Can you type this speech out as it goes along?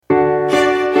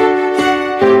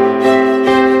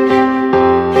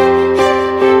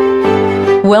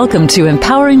Welcome to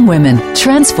Empowering Women,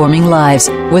 Transforming Lives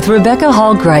with Rebecca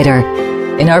Hall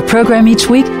Gruyter. In our program each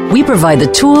week, we provide the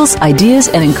tools, ideas,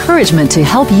 and encouragement to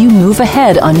help you move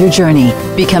ahead on your journey,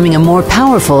 becoming a more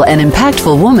powerful and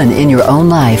impactful woman in your own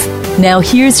life. Now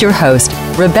here's your host,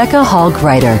 Rebecca Hall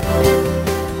Gruyter.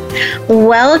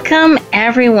 Welcome,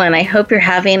 everyone. I hope you're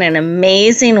having an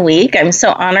amazing week. I'm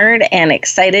so honored and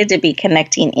excited to be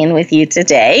connecting in with you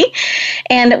today.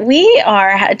 And we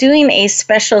are doing a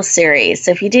special series.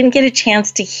 So if you didn't get a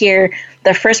chance to hear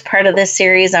the first part of this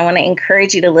series, I want to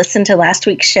encourage you to listen to last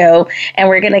week's show, and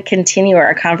we're going to continue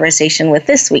our conversation with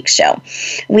this week's show.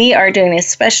 We are doing a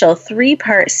special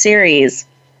 3-part series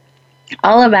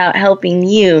all about helping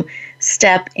you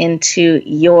step into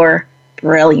your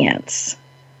brilliance.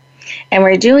 And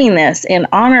we're doing this in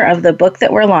honor of the book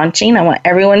that we're launching. I want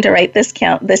everyone to write this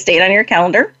date on your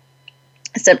calendar.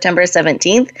 September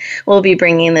 17th, we'll be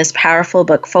bringing this powerful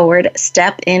book forward,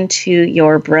 Step Into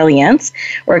Your Brilliance.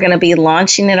 We're going to be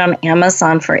launching it on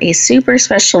Amazon for a super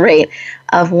special rate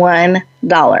of $1,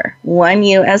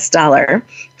 $1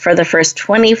 for the first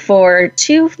 24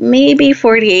 to maybe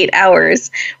 48 hours.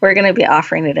 We're going to be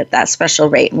offering it at that special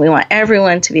rate. And we want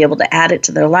everyone to be able to add it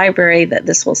to their library that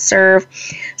this will serve.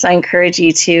 So I encourage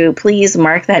you to please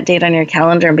mark that date on your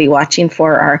calendar and be watching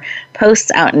for our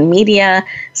posts out in media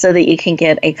so that you can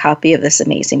get a copy of this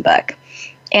amazing book.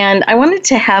 And I wanted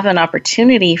to have an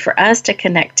opportunity for us to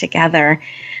connect together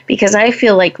because I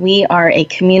feel like we are a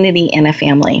community and a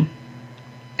family.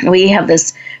 We have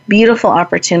this beautiful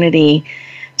opportunity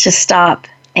to stop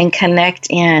and connect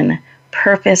in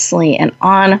purposely and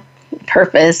on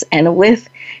purpose and with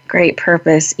great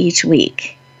purpose each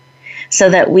week so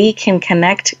that we can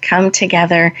connect, come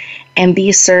together, and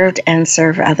be served and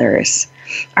serve others.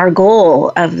 Our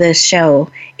goal of this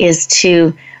show is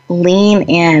to lean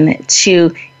in,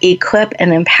 to equip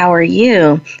and empower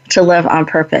you to live on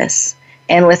purpose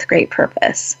and with great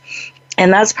purpose.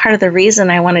 And that's part of the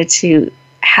reason I wanted to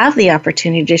have the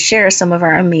opportunity to share some of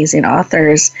our amazing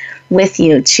authors with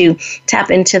you, to tap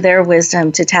into their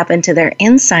wisdom, to tap into their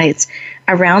insights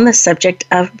around the subject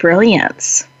of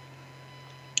brilliance.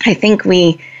 I think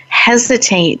we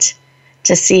hesitate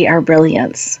to see our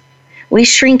brilliance. We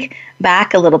shrink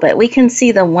back a little bit. We can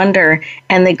see the wonder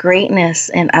and the greatness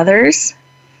in others,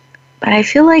 but I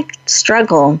feel like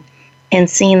struggle in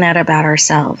seeing that about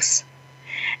ourselves.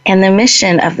 And the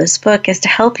mission of this book is to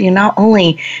help you not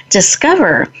only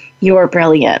discover your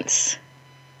brilliance,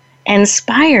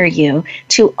 inspire you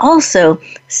to also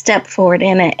step forward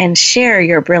in it and share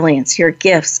your brilliance, your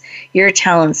gifts, your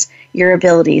talents, your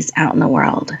abilities out in the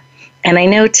world. And I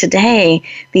know today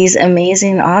these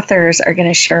amazing authors are going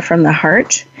to share from the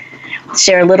heart,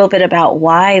 share a little bit about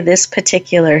why this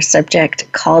particular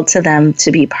subject called to them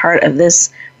to be part of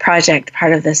this project,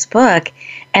 part of this book.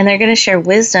 And they're going to share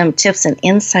wisdom, tips, and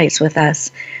insights with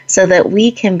us so that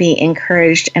we can be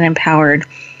encouraged and empowered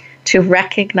to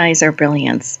recognize our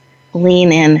brilliance,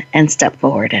 lean in, and step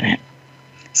forward in it.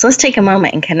 So let's take a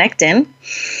moment and connect in.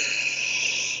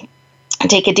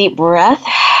 Take a deep breath.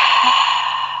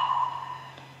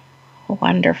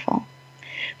 Wonderful.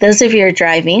 Those of you who are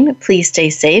driving, please stay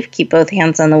safe. Keep both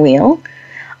hands on the wheel,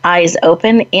 eyes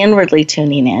open, inwardly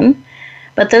tuning in.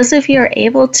 But those of you who are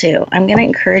able to, I'm going to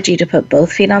encourage you to put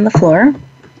both feet on the floor.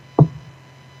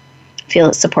 Feel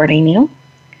it supporting you.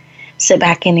 Sit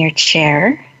back in your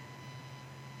chair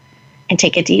and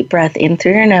take a deep breath in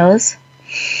through your nose,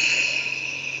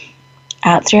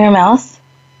 out through your mouth,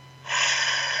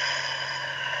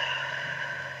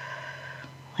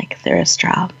 like through a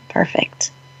straw.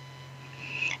 Perfect.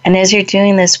 And as you're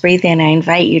doing this, breathe in. I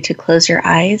invite you to close your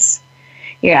eyes.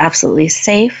 You're absolutely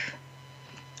safe.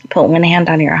 Put one hand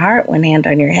on your heart, one hand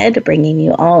on your head, bringing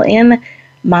you all in,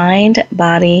 mind,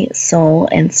 body, soul,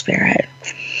 and spirit.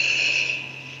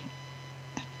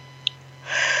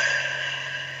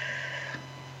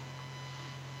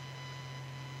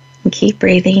 And keep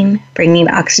breathing, bringing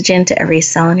oxygen to every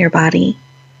cell in your body.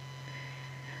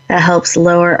 That helps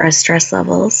lower our stress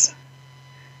levels,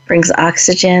 brings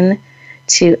oxygen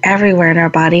to everywhere in our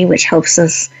body, which helps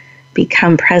us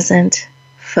become present,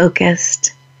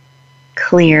 focused,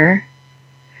 clear,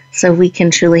 so we can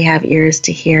truly have ears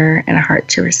to hear and a heart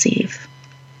to receive.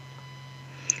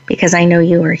 Because I know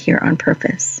you are here on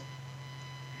purpose.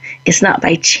 It's not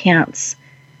by chance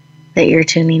that you're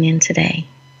tuning in today.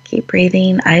 Keep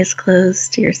breathing, eyes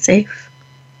closed, you're safe.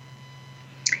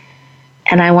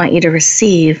 And I want you to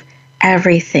receive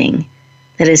everything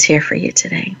that is here for you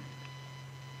today.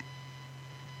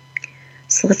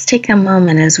 So let's take a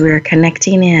moment as we're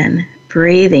connecting in,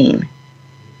 breathing.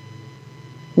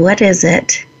 What is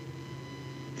it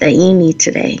that you need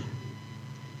today?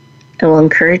 It will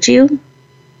encourage you,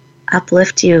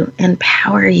 uplift you,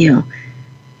 empower you,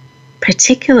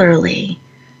 particularly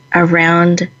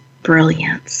around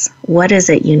brilliance. What is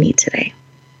it you need today?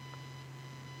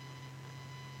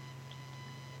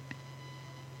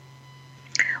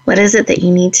 What is it that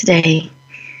you need today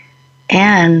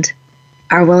and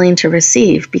are willing to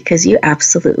receive, because you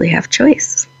absolutely have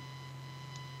choice?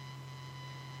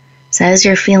 So as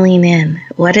you're feeling in,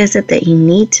 what is it that you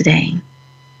need today,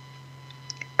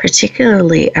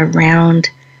 particularly around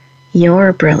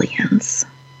your brilliance,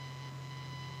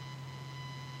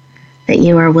 that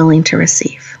you are willing to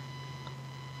receive?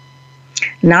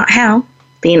 Not how,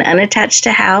 being unattached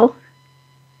to how.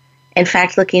 In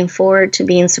fact, looking forward to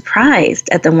being surprised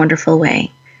at the wonderful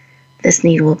way this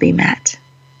need will be met.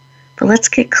 But let's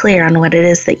get clear on what it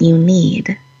is that you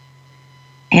need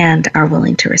and are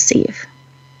willing to receive.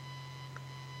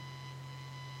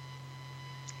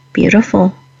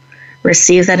 Beautiful.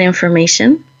 Receive that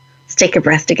information. Let's take a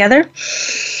breath together.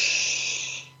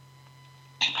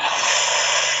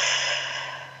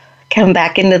 Come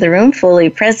back into the room, fully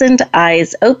present,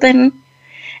 eyes open,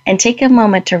 and take a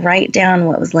moment to write down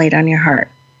what was laid on your heart.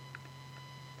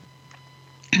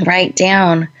 Write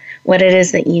down what it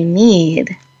is that you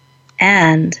need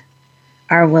and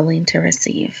are willing to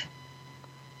receive.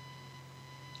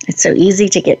 It's so easy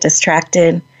to get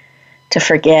distracted, to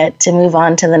forget, to move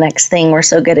on to the next thing we're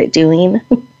so good at doing.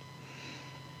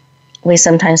 We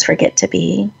sometimes forget to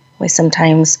be. We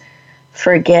sometimes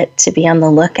forget to be on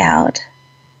the lookout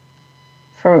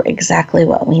for exactly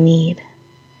what we need.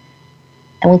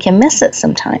 And we can miss it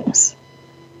sometimes.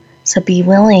 So be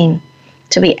willing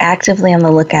to be actively on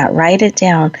the lookout. Write it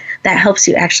down. That helps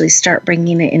you actually start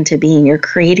bringing it into being. You're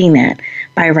creating it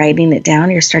by writing it down.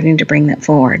 You're starting to bring that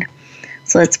forward.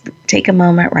 So let's take a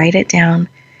moment, write it down,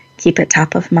 keep it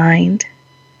top of mind.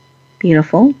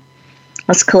 Beautiful.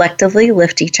 Let's collectively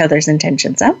lift each other's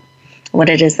intentions up, what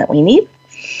it is that we need,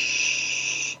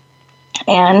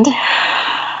 and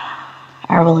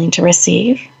are willing to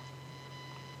receive.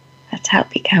 That's how it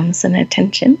becomes an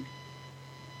intention.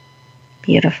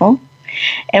 Beautiful.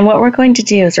 And what we're going to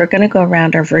do is we're going to go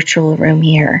around our virtual room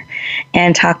here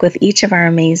and talk with each of our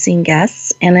amazing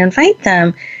guests and invite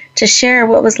them to share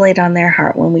what was laid on their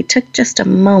heart when we took just a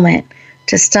moment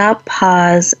to stop,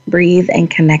 pause, breathe, and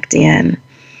connect in.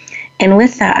 And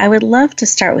with that, I would love to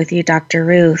start with you, Dr.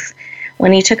 Ruth.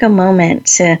 When you took a moment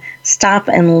to stop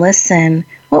and listen,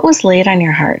 what was laid on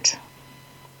your heart?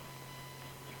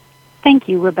 Thank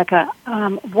you, Rebecca.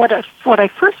 What I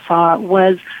first saw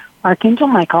was Archangel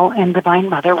Michael and Divine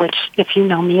Mother, which, if you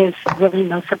know me, is really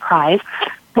no surprise.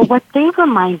 But what they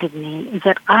reminded me is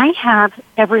that I have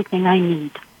everything I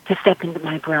need to step into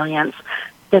my brilliance,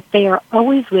 that they are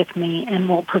always with me and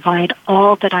will provide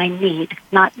all that I need,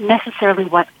 not necessarily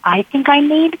what I think I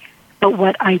need, but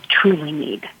what I truly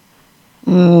need.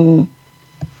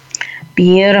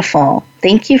 Beautiful.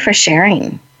 Thank you for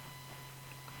sharing.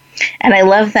 And I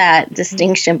love that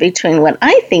distinction between what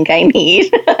I think I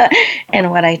need and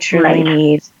what I truly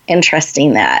need, and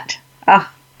trusting that.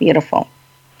 Beautiful.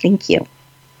 Thank you.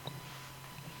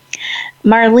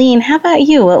 Marlene, how about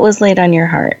you? What was laid on your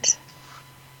heart?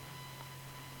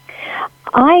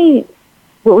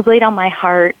 What was laid on my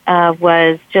heart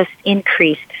was just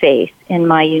increased faith in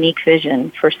my unique vision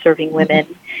for serving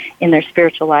women in their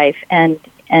spiritual life and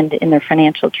in their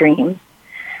financial dreams.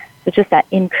 So just that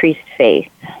increased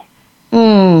faith.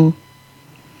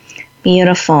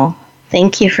 Beautiful.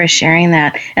 Thank you for sharing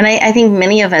that. And I think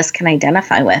many of us can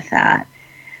identify with that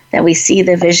we see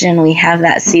the vision, we have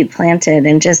that seed planted,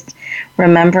 and just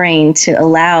remembering to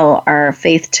allow our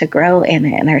faith to grow in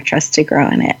it and our trust to grow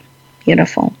in it.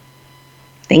 Beautiful.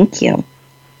 Thank you.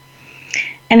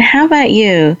 And how about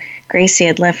you, Gracie?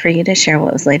 I'd love for you to share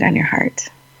what was laid on your heart.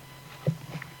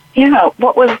 Yeah,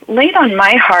 what was laid on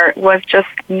my heart was just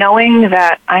knowing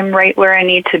that I'm right where I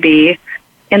need to be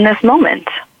in this moment.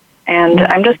 And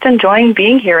I'm just enjoying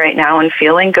being here right now and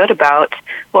feeling good about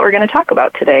what we're going to talk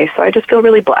about today. So I just feel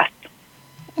really blessed.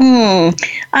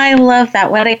 I love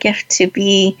that. What a gift to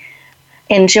be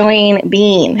enjoying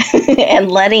being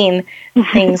and letting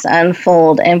things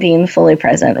unfold and being fully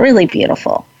present. Really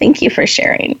beautiful. Thank you for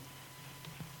sharing.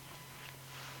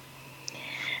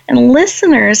 And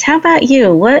listeners, how about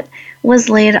you? What was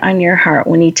laid on your heart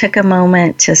when you took a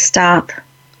moment to stop,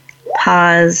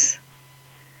 pause,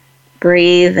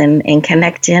 breathe, and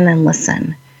connect in and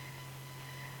listen?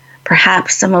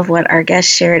 Perhaps some of what our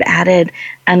guests shared added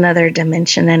another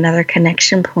dimension, another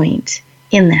connection point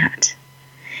in that.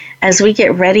 As we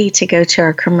get ready to go to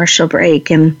our commercial break,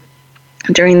 and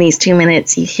during these 2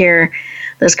 minutes, you hear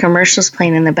those commercials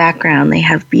playing in the background. They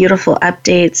have beautiful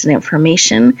updates and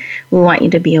information we want you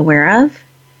to be aware of.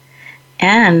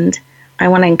 And I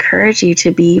want to encourage you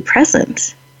to be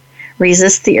present.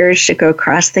 Resist the urge to go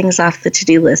cross things off the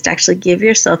to-do list. Actually give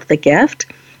yourself the gift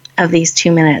of these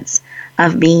 2 minutes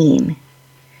of being,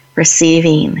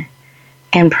 receiving,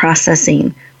 and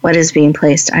processing what is being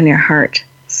placed on your heart,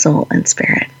 soul, and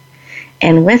spirit.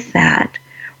 And with that,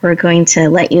 we're going to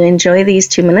let you enjoy these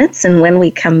 2 minutes. And when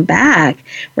we come back,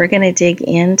 we're going to dig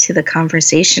into the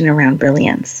conversation around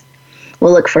brilliance.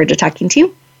 We'll look forward to talking to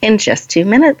you in just 2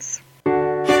 minutes.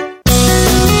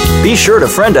 Be sure to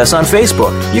friend us on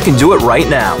Facebook. You can do it right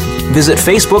now. Visit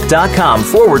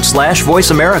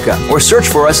facebook.com/Voice America or search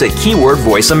for us at keyword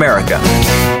Voice America.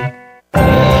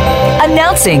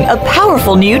 Announcing a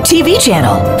powerful new TV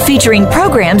channel featuring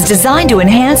programs designed to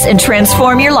enhance and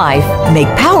transform your life. Make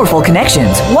powerful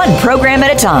connections, one program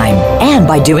at a time. And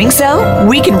by doing so,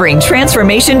 we can bring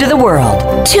transformation to the world.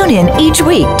 Tune in each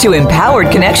week to Empowered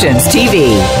Connections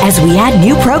TV as we add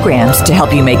new programs to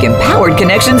help you make empowered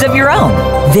connections of your own.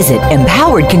 Visit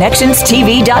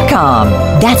empoweredconnectionstv.com.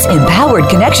 That's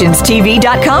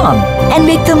empoweredconnectionstv.com. And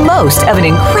make the most of an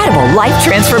incredible life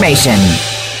transformation.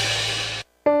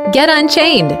 Get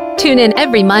Unchained. Tune in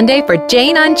every Monday for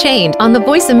Jane Unchained on the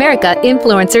Voice America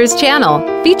Influencers channel,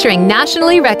 featuring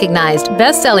nationally recognized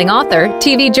best-selling author,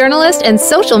 TV journalist, and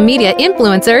social media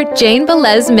influencer Jane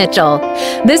Velez Mitchell.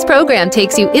 This program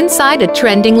takes you inside a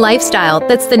trending lifestyle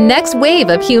that's the next wave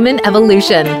of human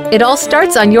evolution. It all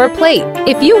starts on your plate.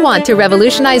 If you want to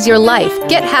revolutionize your life,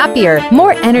 get happier,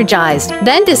 more energized,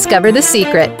 then discover the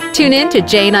secret. Tune in to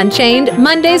Jane Unchained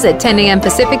Mondays at 10 a.m.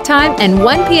 Pacific Time and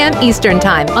 1 p.m. Eastern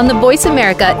Time on the Voice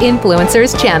America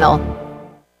Influencers channel.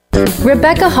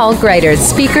 Rebecca Hall Greider's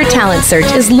Speaker Talent Search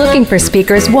is looking for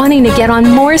speakers wanting to get on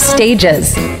more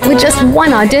stages. With just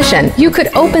one audition, you could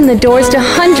open the doors to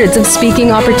hundreds of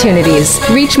speaking opportunities,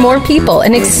 reach more people,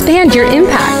 and expand your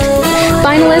impact.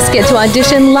 Finalists get to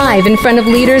audition live in front of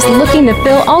leaders looking to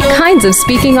fill all kinds of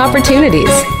speaking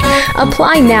opportunities.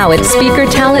 Apply now at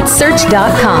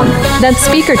SpeakerTalentSearch.com. That's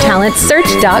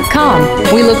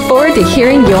SpeakerTalentSearch.com. We look forward to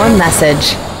hearing your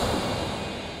message.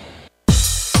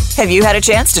 Have you had a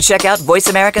chance to check out Voice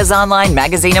America's online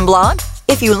magazine and blog?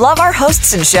 If you love our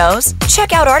hosts and shows,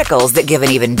 check out articles that give an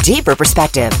even deeper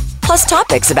perspective, plus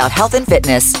topics about health and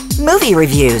fitness, movie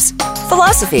reviews,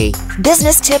 philosophy,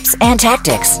 business tips and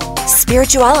tactics,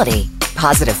 spirituality,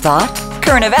 positive thought,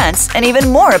 current events, and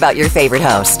even more about your favorite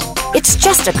host. It's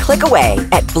just a click away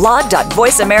at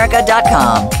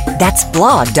blog.voiceamerica.com. That's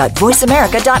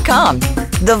blog.voiceamerica.com.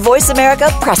 The Voice America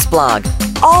Press Blog.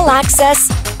 All access,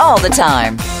 all the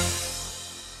time.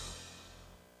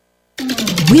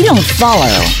 We don't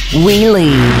follow, we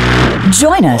lead.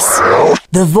 Join us,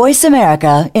 the Voice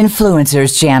America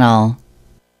Influencers Channel.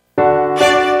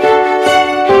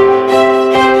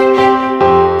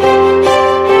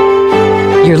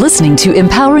 You're listening to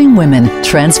Empowering Women,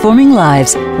 Transforming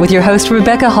Lives with your host,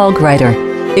 Rebecca Hall Greider.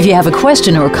 If you have a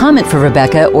question or comment for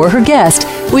Rebecca or her guest,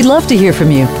 we'd love to hear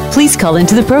from you. Please call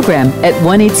into the program at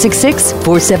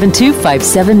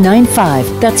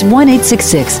 1-866-472-5795. That's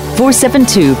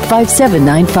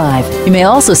 1-866-472-5795. You may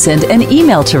also send an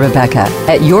email to Rebecca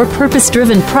at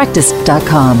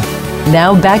yourpurposedrivenpractice.com.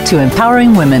 Now back to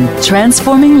Empowering Women,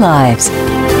 Transforming Lives.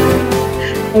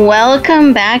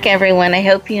 Welcome back, everyone. I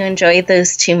hope you enjoyed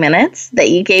those 2 minutes, that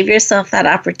you gave yourself that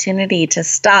opportunity to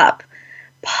stop,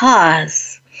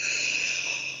 pause,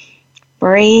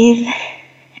 breathe,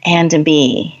 and to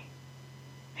be.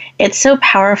 It's so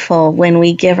powerful when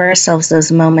we give ourselves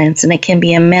those moments, and it can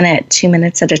be a minute, 2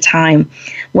 minutes at a time,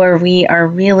 where we are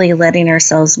really letting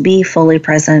ourselves be fully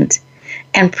present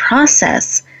and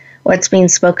process what's being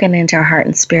spoken into our heart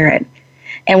and spirit.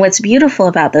 And what's beautiful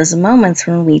about those moments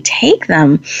when we take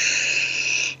them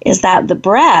is that the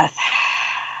breath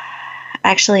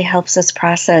actually helps us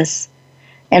process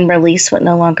and release what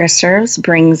no longer serves,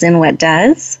 brings in what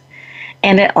does.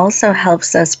 And it also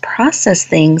helps us process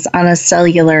things on a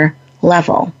cellular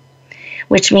level,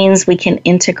 which means we can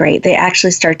integrate. They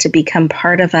actually start to become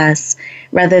part of us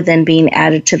rather than being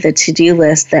added to the to-do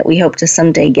list that we hope to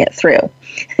someday get through.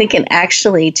 They can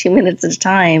actually, 2 minutes at a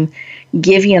time,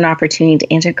 give you an opportunity to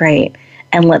integrate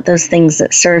and let those things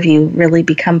that serve you really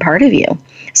become part of you,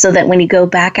 so that when you go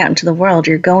back out into the world,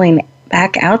 you're going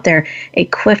back out there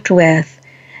equipped with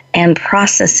and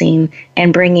processing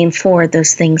and bringing forward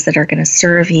those things that are going to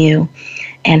serve you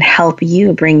and help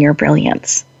you bring your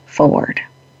brilliance forward.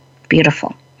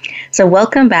 Beautiful. So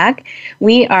welcome back.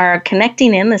 We are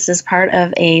connecting in. This is part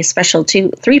of a special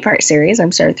three-part series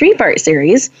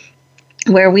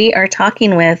where we are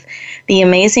talking with the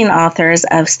amazing authors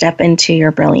of Step Into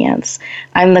Your Brilliance.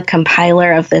 I'm the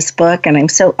compiler of this book, and I'm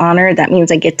so honored. That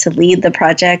means I get to lead the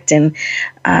project and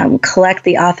collect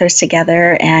the authors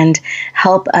together and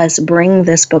help us bring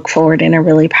this book forward in a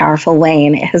really powerful way.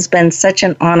 And it has been such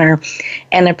an honor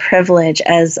and a privilege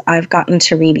as I've gotten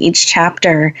to read each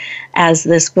chapter as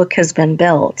this book has been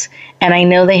built. And I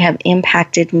know they have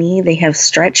impacted me, they have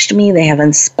stretched me, they have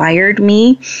inspired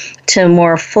me to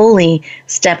more fully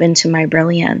step into my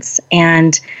brilliance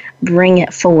and bring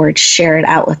it forward, share it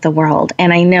out with the world.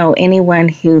 And I know anyone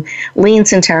who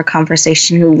leans into our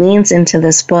conversation, who leans into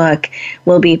this book,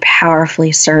 will be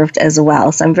powerfully served as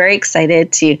well. So I'm very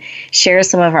excited to share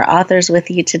some of our authors with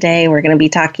you today. We're going to be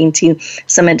talking to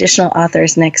some additional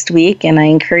authors next week, and I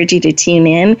encourage you to tune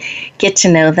in, get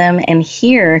to know them, and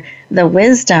hear the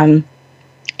wisdom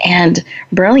and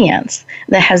brilliance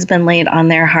that has been laid on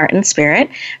their heart and spirit.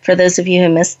 For those of you who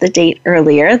missed the date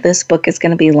earlier, this book is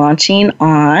going to be launching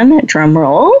on,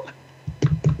 drumroll,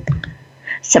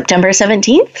 September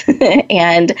 17th.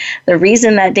 And the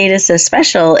reason that date is so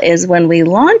special is when we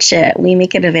launch it, we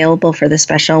make it available for the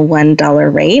special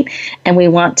 $1 rate. And we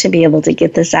want to be able to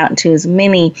get this out into as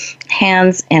many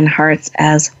hands and hearts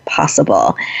as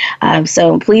possible.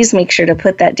 So please make sure to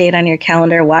put that date on your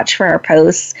calendar. Watch for our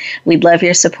posts. We'd love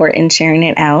your support in sharing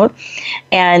it out.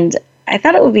 And I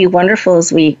thought it would be wonderful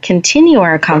as we continue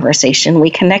our conversation. We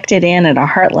connected in at a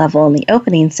heart level in the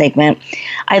opening segment.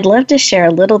 I'd love to share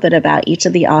a little bit about each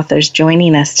of the authors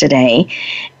joining us today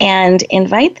and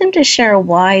invite them to share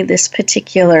why this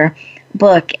particular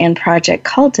book and project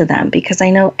called to them, because I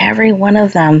know every one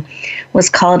of them was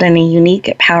called in a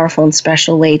unique, powerful, and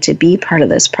special way to be part of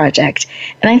this project.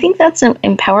 And I think that's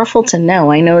powerful to know.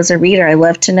 I know as a reader, I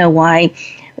love to know why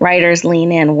writers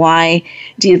lean in. Why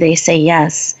do they say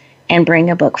yes and bring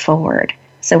a book forward?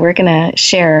 So we're going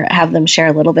to have them share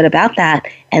a little bit about that.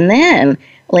 And then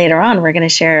later on, we're going to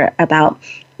share about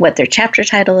what their chapter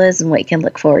title is and what you can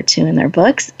look forward to in their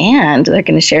books. And they're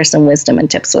going to share some wisdom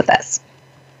and tips with us.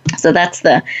 So that's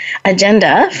the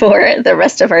agenda for the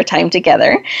rest of our time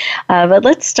together. But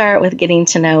let's start with getting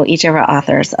to know each of our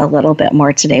authors a little bit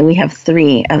more today. We have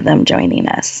 3 of them joining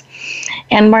us.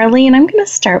 And Marlene, I'm going to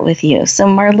start with you. So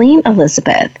Marlene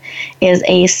Elizabeth is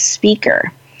a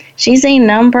speaker. She's a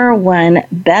 #1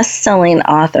 best-selling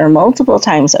author multiple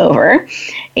times over,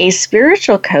 a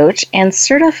spiritual coach and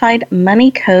certified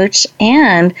money coach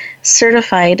and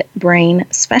certified brain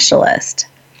specialist.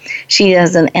 She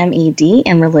has an MED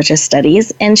in religious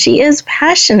studies, and she is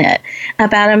passionate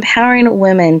about empowering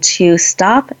women to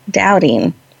stop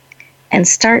doubting and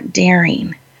start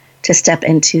daring to step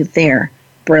into their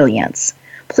brilliance.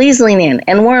 Please lean in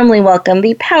and warmly welcome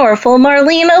the powerful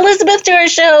Marlene Elizabeth to our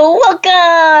show.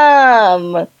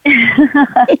 Welcome!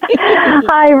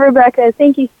 Hi, Rebecca.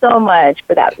 Thank you so much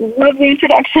for that lovely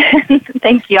introduction.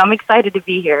 Thank you. I'm excited to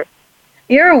be here.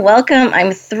 You're welcome.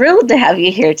 I'm thrilled to have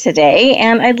you here today,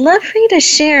 and I'd love for you to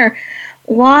share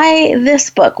why this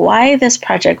book, why this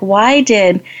project, why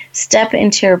did Step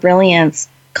Into Your Brilliance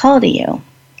call to you,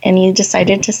 and you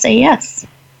decided to say yes?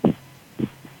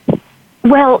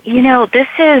 Well, this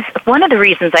is one of the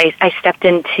reasons I stepped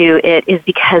into it is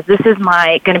because this is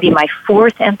going to be my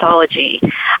 4th anthology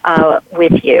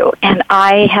with you. And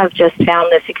I have just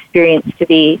found this experience to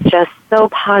be just so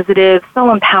positive,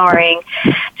 so empowering,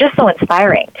 just so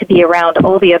inspiring to be around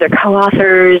all the other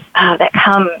co-authors that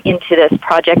come into this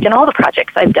project and all the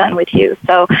projects I've done with you.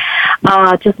 So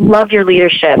just love your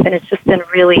leadership, and it's just been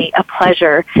really a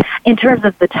pleasure. In terms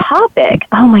of the topic,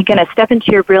 oh my goodness, Step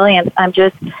Into Your Brilliance, I'm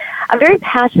very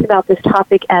passionate about this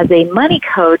topic as a money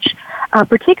coach,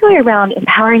 particularly around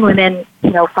empowering women,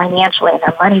 financially in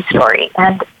their money story.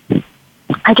 And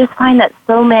I just find that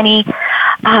so many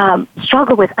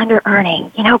struggle with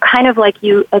under-earning, kind of like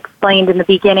you explained in the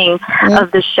beginning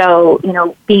of the show,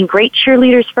 being great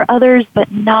cheerleaders for others,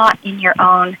 but not in your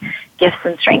own gifts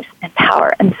and strengths and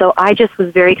power. And so I just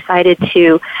was very excited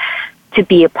to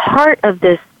be a part of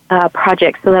this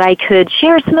project so that I could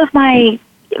share some of my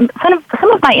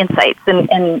insights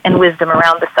and wisdom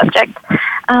around the subject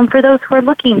for those who are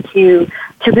looking to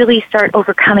really start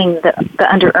overcoming the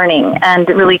under-earning and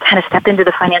really kind of step into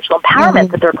the financial empowerment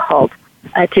that they're called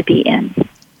to be in.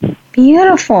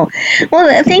 Beautiful.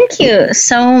 Well, thank you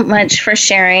so much for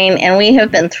sharing, and we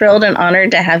have been thrilled and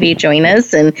honored to have you join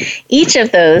us in each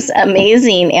of those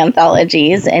amazing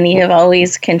anthologies, and you have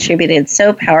always contributed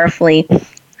so powerfully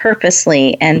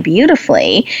purposely and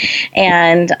beautifully.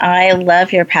 And I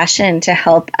love your passion to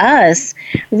help us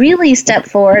really step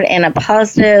forward in a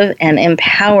positive and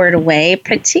empowered way,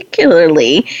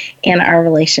 particularly in our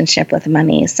relationship with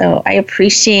money. So I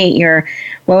appreciate your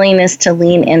willingness to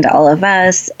lean into all of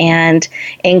us and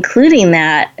including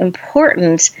that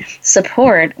important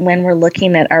support when we're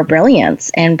looking at our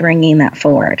brilliance and bringing that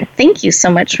forward. Thank you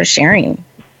so much for sharing.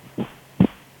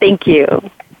 Thank you.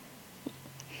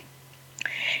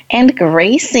 And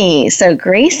Gracie. So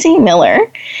Gracie Miller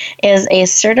is a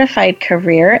certified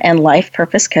career and life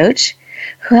purpose coach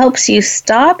who helps you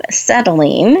stop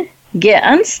settling, get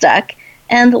unstuck,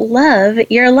 and love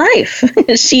your life.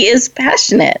 She is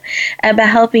passionate about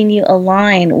helping you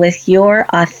align with your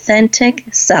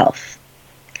authentic self,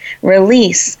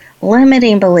 release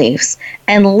limiting beliefs,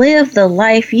 and live the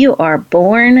life you are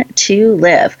born to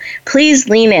live. Please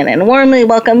lean in and warmly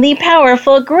welcome the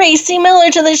powerful Gracie Miller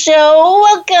to the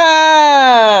show.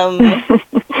 Welcome.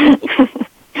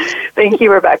 Thank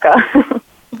you, Rebecca.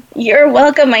 You're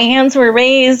welcome. My hands were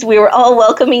raised. We were all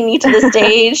welcoming you to the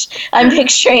stage. I'm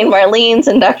picturing Marlene's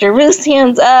and Dr. Ruth's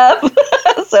hands up.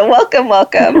 So welcome,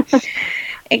 welcome.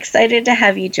 Excited to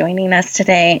have you joining us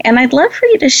today. And I'd love for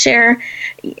you to share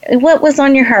what was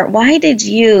on your heart. Why did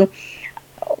you,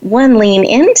 one, lean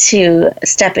into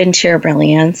step into your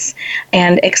brilliance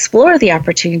and explore the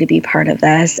opportunity to be part of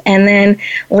this, and then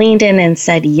leaned in and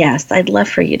said, yes, I'd love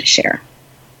for you to share.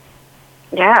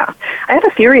 Yeah, I have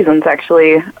a few reasons,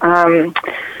 actually.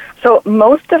 So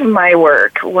most of my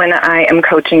work when I am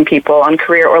coaching people on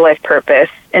career or life purpose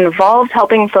involves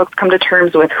helping folks come to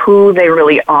terms with who they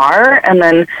really are and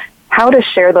then how to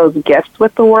share those gifts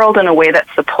with the world in a way that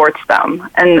supports them.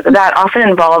 And that often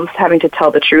involves having to tell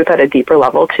the truth at a deeper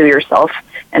level to yourself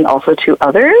and also to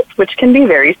others, which can be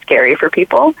very scary for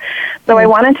people. So I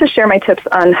wanted to share my tips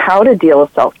on how to deal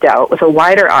with self-doubt with a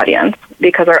wider audience,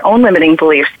 because our own limiting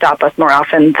beliefs stop us more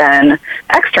often than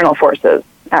external forces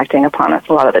acting upon us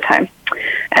a lot of the time.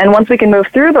 And once we can move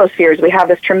through those fears, we have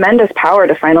this tremendous power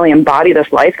to finally embody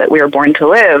this life that we were born to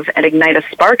live and ignite a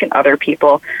spark in other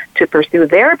people to pursue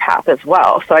their path as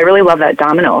well. So I really love that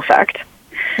domino effect.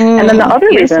 And then the other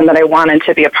reason that I wanted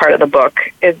to be a part of the book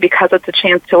is because it's a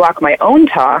chance to walk my own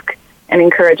talk and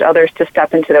encourage others to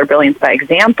step into their brilliance by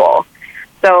example.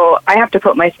 So I have to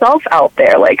put myself out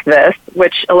there like this,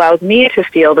 which allows me to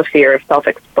feel the fear of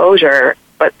self-exposure,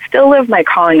 but still live my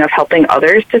calling of helping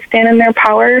others to stand in their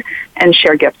power and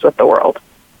share gifts with the world.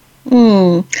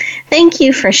 Thank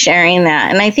you for sharing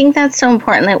that. And I think that's so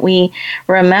important that we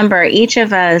remember, each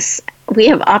of us, we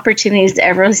have opportunities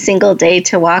every single day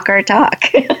to walk our talk,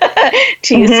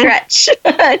 to stretch,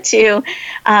 to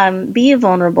be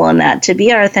vulnerable in that, to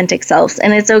be our authentic selves.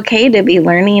 And it's okay to be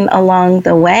learning along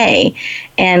the way.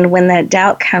 And when that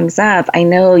doubt comes up, I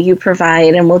know you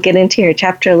provide, and we'll get into your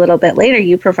chapter a little bit later,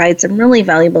 you provide some really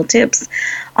valuable tips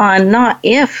on not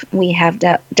if we have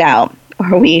doubt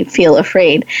or we feel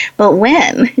afraid, but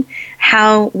when,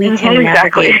 how we can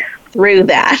navigate through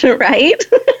that, right?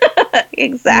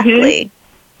 Exactly.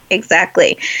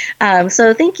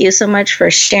 So thank you so much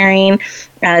for sharing.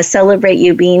 Celebrate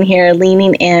you being here,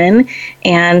 leaning in,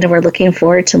 and we're looking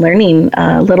forward to learning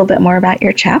a little bit more about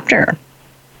your chapter.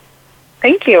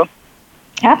 Thank you.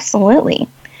 Absolutely.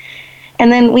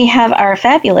 And then we have our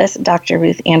fabulous Dr.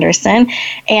 Ruth Anderson.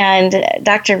 And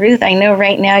Dr. Ruth, I know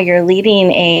right now you're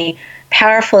leading a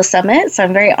powerful summit, so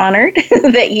I'm very honored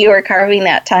that you are carving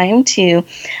that time to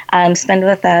spend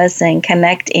with us and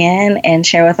connect in and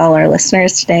share with all our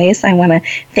listeners today. So I want to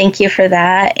thank you for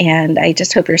that, and I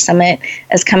just hope your summit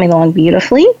is coming along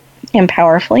beautifully and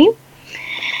powerfully.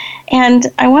 And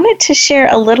I wanted to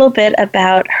share a little bit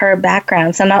about her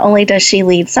background. So not only does she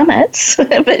lead summits,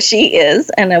 but she is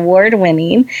an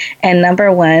award-winning and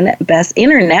 #1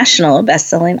 international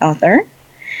best-selling author.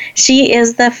 She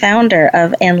is the founder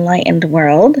of Enlightened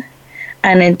World,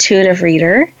 an intuitive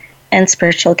reader and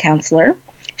spiritual counselor.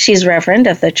 She's Reverend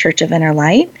of the Church of Inner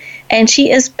Light, and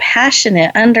she is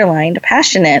passionate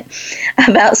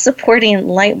about supporting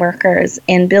light workers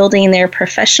in building their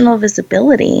professional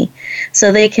visibility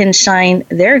so they can shine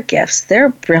their gifts, their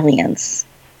brilliance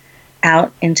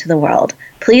out into the world.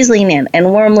 Please lean in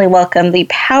and warmly welcome the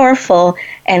powerful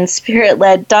and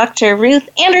spirit-led Dr. Ruth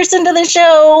Anderson to the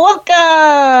show.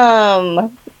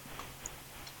 Welcome.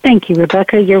 Thank you,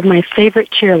 Rebecca. You're my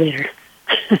favorite cheerleader.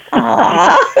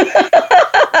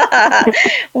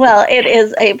 Well, it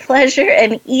is a pleasure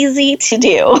and easy to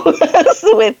do.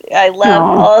 I love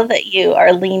all that you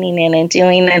are leaning in and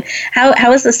doing. And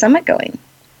how is the summit going?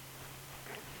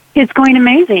 It's going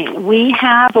amazing. We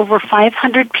have over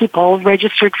 500 people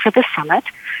registered for the summit,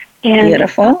 And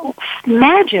beautiful.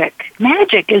 Magic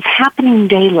is happening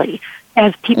daily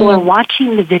as people are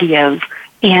watching the videos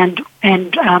and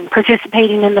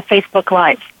participating in the Facebook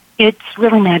Live. It's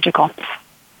really magical.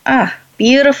 Ah,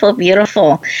 beautiful,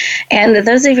 beautiful. And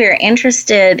those of you who are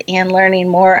interested in learning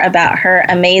more about her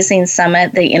amazing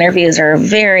summit, the interviews are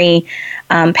very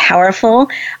powerful.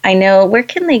 I know, where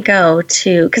can they go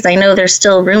to? Because I know there's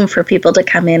still room for people to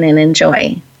come in and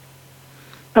enjoy.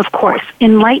 Of course,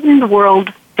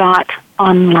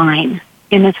 enlightenedworld.online,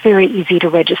 and it's very easy to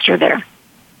register there.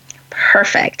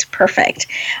 Perfect.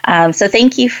 So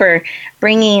thank you for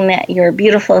bringing your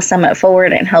beautiful summit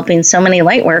forward and helping so many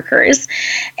light workers.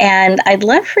 And I'd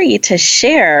love for you to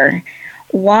share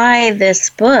why this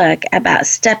book about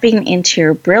stepping into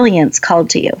your brilliance called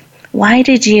to you. Why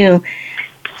did you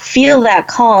feel that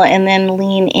call and then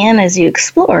lean in as you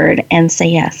explored and say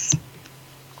yes?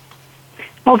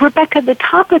 Well, Rebecca, the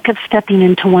topic of stepping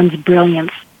into one's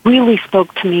brilliance really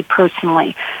spoke to me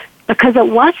personally, because it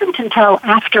wasn't until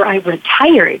after I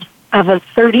retired of a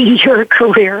 30-year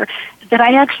career that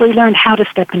I actually learned how to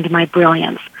step into my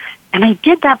brilliance. And I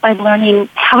did that by learning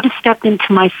how to step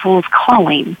into my soul's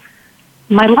calling.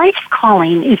 My life's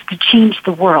calling is to change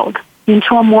the world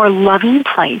into a more loving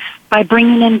place by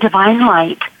bringing in divine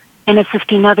light and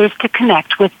assisting others to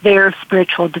connect with their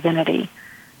spiritual divinity.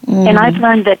 And I've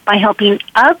learned that by helping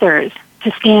others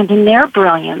to stand in their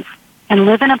brilliance and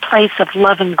live in a place of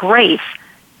love and grace,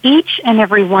 each and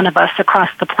every one of us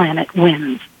across the planet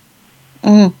wins.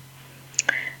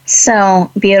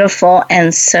 So beautiful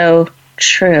and so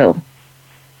true.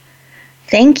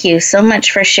 Thank you so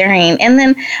much for sharing. And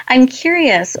then I'm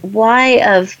curious, why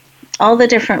of all the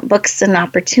different books and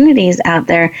opportunities out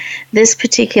there, this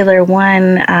particular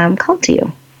one called to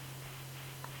you?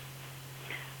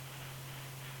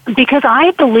 Because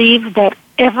I believe that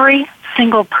every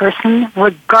single person,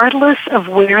 regardless of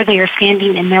where they are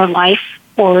standing in their life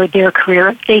or their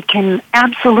career, they can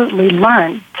absolutely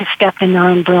learn to step in their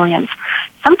own brilliance.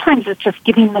 Sometimes it's just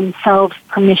giving themselves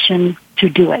permission to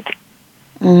do it.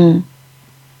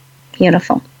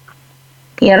 Beautiful.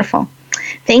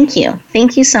 Thank you.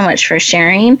 Thank you so much for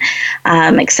sharing.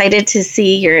 I'm excited to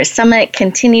see your summit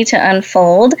continue to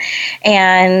unfold,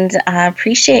 and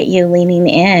appreciate you leaning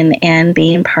in and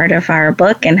being part of our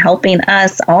book and helping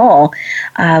us all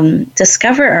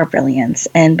discover our brilliance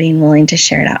and being willing to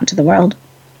share it out into the world.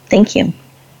 Thank you.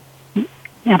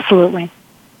 Absolutely.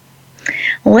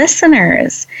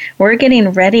 Listeners, we're getting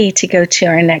ready to go to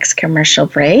our next commercial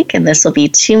break, and this will be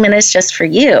 2 minutes just for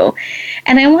you.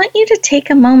 And I want you to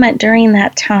take a moment during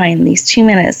that time, these 2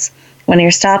 minutes, when you're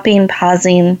stopping,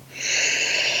 pausing,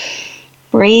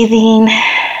 breathing,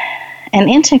 and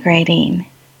integrating,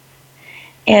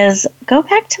 is go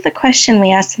back to the question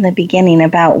we asked in the beginning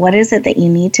about what is it that you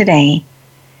need today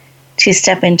to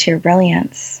step into your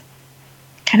brilliance.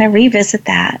 Kind of revisit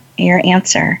that, your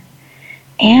answer.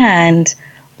 And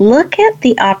look at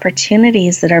the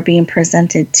opportunities that are being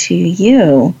presented to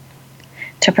you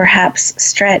to perhaps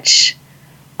stretch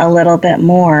a little bit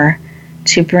more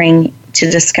to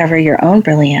discover your own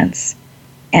brilliance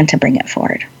and to bring it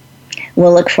forward.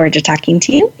 We'll look forward to talking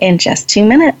to you in just 2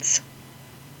 minutes.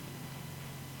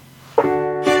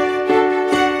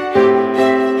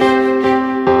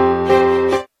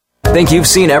 Think you've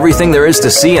seen everything there is to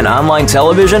see in online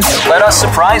television? Let us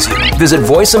surprise you. Visit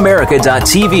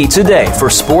voiceamerica.tv today for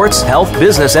sports, health,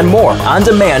 business, and more on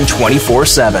demand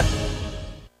 24/7.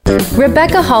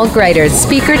 Rebecca Hall Greider's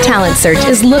Speaker Talent Search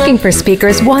is looking for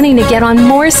speakers wanting to get on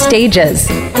more stages.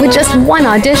 With just one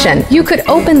audition, you could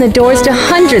open the doors to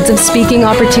hundreds of speaking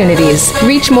opportunities,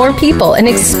 reach more people, and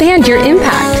expand your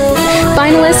impact.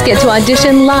 Finalists get to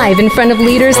audition live in front of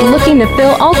leaders looking to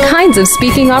fill all kinds of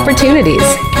speaking opportunities.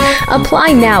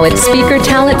 Apply now at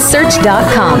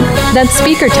SpeakerTalentSearch.com. That's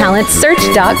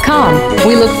SpeakerTalentSearch.com.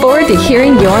 We look forward to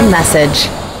hearing your message.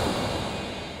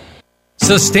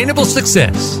 Sustainable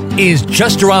success is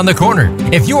just around the corner.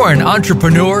 If you are an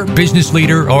entrepreneur, business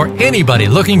leader, or anybody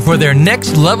looking for their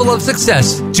next level of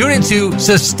success, tune into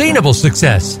Sustainable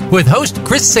Success with host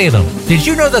Chris Salem. Did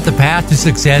you know that the path to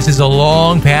success is a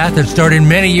long path that started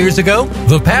many years ago?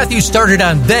 The path you started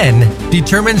on then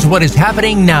determines what is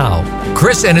happening now.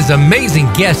 Chris and his amazing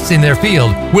guests in their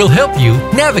field will help you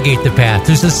navigate the path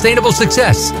to sustainable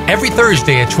success every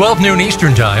Thursday at 12 noon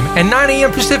Eastern Time and 9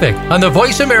 a.m. Pacific on the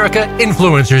Voice America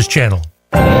Influencers Channel.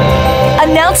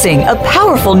 Announcing a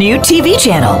powerful new TV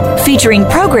channel featuring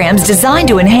programs designed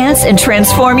to enhance and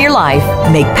transform your life.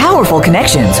 Make powerful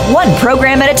connections, one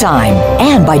program at a time.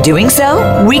 And by doing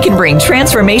so, we can bring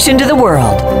transformation to the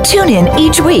world. Tune in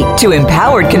each week to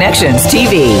Empowered Connections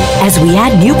TV as we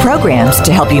add new programs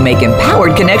to help you make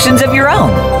empowered connections of your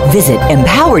own. Visit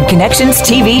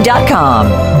empoweredconnectionstv.com.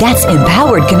 That's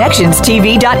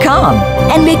empoweredconnectionstv.com.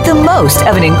 And make the most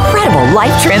of an incredible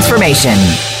life transformation.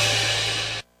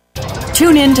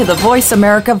 Tune in to the Voice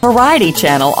America Variety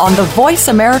channel on the Voice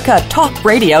America Talk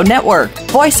Radio Network.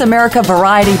 Voice America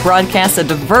Variety broadcasts a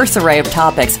diverse array of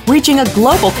topics, reaching a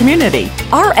global community.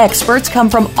 Our experts come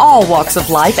from all walks of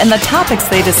life, and the topics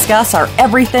they discuss are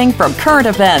everything from current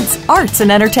events, arts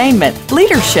and entertainment,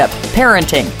 leadership,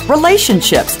 parenting,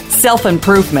 relationships,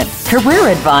 self-improvement, career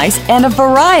advice, and a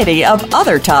variety of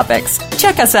other topics.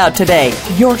 Check us out today.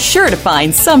 You're sure to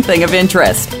find something of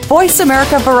interest. Voice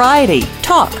America Variety.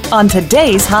 Talk on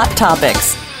today's hot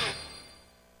topics.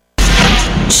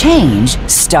 Change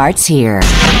starts here.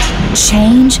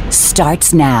 Change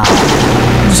starts now.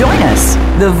 Join us,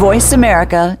 the Voice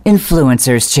America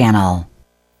Influencers Channel.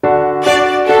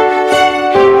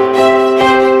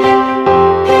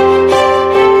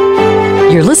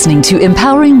 You're listening to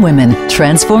Empowering Women,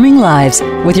 Transforming Lives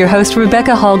with your host,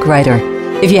 Rebecca Hall-Gruyter.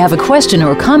 If you have a question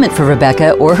or comment for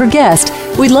Rebecca or her guest,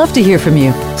 we'd love to hear from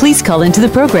you. Please call into the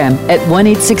program at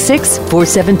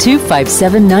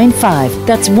 1-866-472-5795.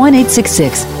 That's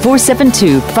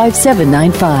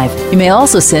 1-866-472-5795. You may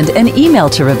also send an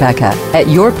email to Rebecca at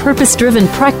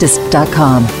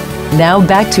yourpurposedrivenpractice.com. Now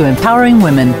back to Empowering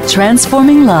Women,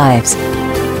 Transforming Lives.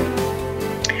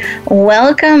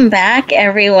 Welcome back,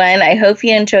 everyone. I hope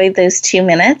you enjoyed those 2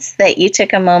 minutes, that you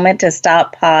took a moment to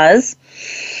stop, pause,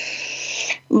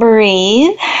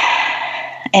 breathe,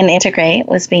 and integrate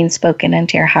what's being spoken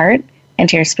into your heart,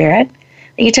 into your spirit.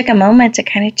 That you took a moment to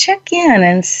kind of check in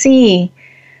and see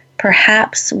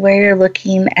perhaps where you're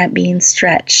looking at being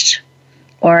stretched,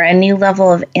 or a new level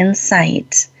of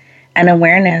insight and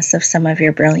awareness of some of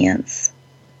your brilliance.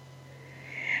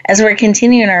 As we're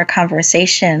continuing our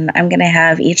conversation, I'm going to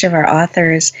have each of our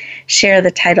authors share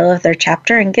the title of their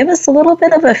chapter and give us a little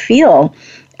bit of a feel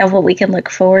of what we can look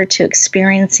forward to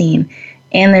experiencing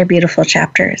in their beautiful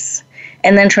chapters.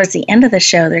 And then towards the end of the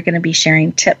show, they're going to be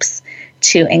sharing tips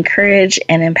to encourage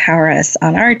and empower us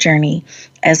on our journey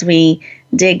as we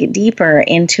dig deeper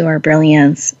into our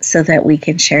brilliance so that we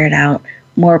can share it out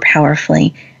more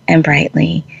powerfully and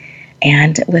brightly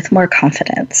and with more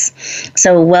confidence.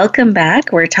 So welcome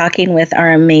back. We're talking with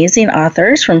our amazing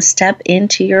authors from Step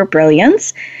Into Your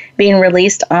Brilliance, being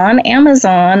released on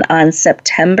Amazon on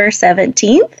September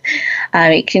 17th.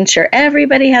 Making sure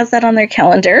everybody has that on their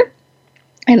calendar.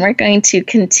 And we're going to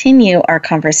continue our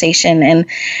conversation. And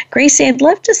Gracie, I'd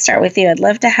love to start with you. I'd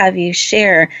love to have you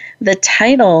share the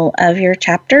title of your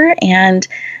chapter and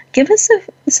give us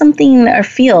something, a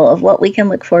feel of what we can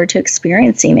look forward to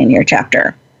experiencing in your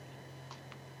chapter.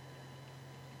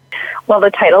 Well,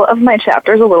 the title of my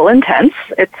chapter is a little intense.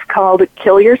 It's called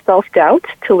Kill Your Self-Doubt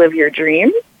to Live Your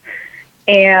Dream.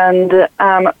 And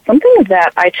something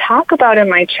that I talk about in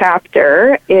my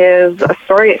chapter is a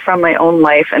story from my own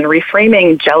life and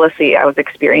reframing jealousy I was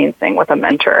experiencing with a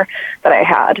mentor that I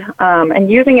had,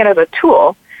 and using it as a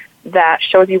tool that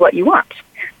shows you what you want.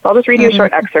 So I'll just read you a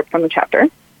short excerpt from the chapter.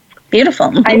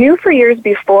 Beautiful. I knew for years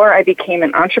before I became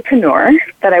an entrepreneur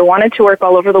that I wanted to work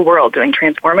all over the world doing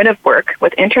transformative work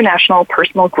with international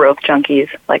personal growth junkies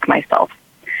like myself.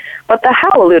 But the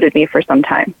how eluded me for some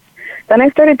time. Then I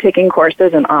started taking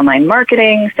courses in online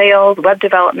marketing, sales, web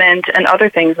development, and other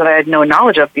things that I had no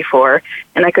knowledge of before,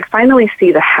 and I could finally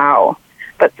see the how.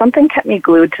 But something kept me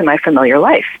glued to my familiar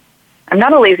life. I'm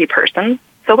not a lazy person,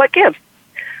 so what gives?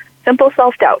 Simple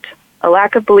self-doubt. A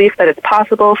lack of belief that it's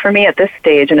possible for me at this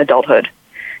stage in adulthood.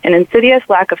 An insidious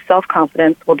lack of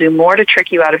self-confidence will do more to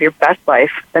trick you out of your best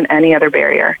life than any other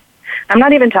barrier. I'm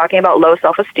not even talking about low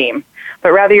self-esteem,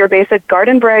 but rather your basic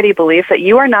garden variety belief that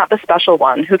you are not the special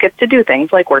one who gets to do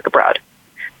things like work abroad.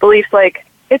 Beliefs like,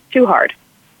 it's too hard.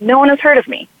 No one has heard of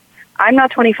me. I'm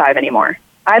not 25 anymore.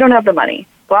 I don't have the money.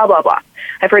 Blah, blah, blah.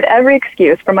 I've heard every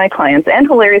excuse from my clients, and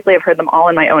hilariously I've heard them all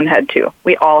in my own head too.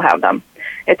 We all have them.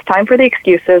 It's time for the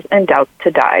excuses and doubts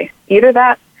to die. Either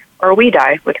that or we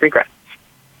die with regrets.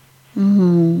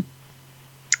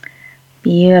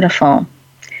 Beautiful.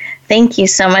 Thank you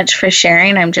so much for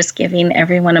sharing. I'm just giving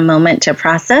everyone a moment to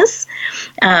process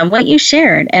what you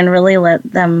shared and really let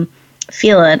them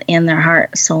feel it in their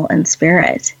heart, soul, and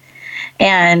spirit.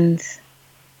 And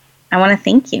I want to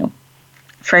thank you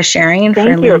for sharing,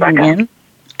 for leaning in.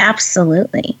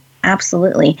 Absolutely.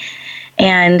 Absolutely.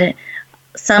 And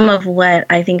some of what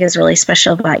I think is really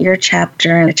special about your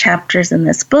chapter and the chapters in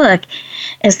this book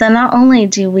is that not only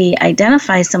do we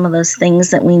identify some of those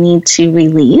things that we need to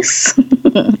release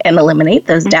and eliminate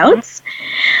those doubts,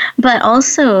 but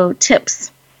also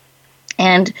tips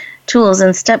and tools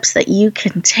and steps that you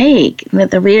can take,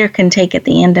 that the reader can take at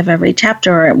the end of every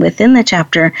chapter or within the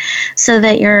chapter, so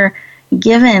that you're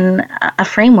given a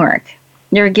framework.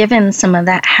 You're given some of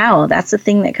that how. That's the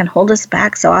thing that can hold us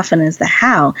back so often, is the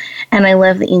how. And I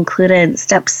love the included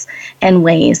steps and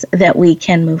ways that we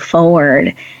can move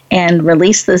forward and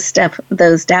release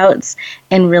those doubts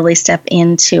and really step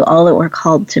into all that we're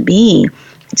called to be,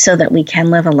 so that we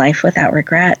can live a life without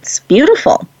regrets.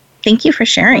 Beautiful. Thank you for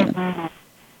sharing. Mm-hmm.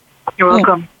 You're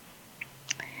welcome.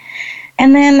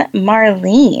 And then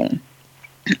Marlene,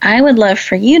 I would love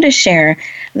for you to share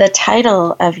the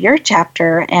title of your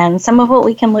chapter and some of what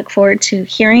we can look forward to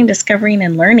hearing, discovering,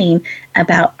 and learning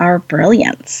about our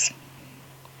brilliance.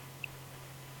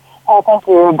 Oh, thank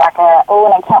you, Rebecca. Oh,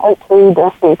 and I can't wait to read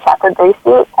this chapter, Gracie.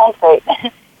 It sounds great.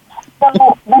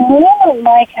 So the name of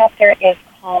my chapter is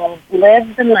called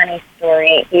Live the Money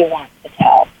Story You Want to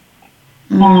Tell.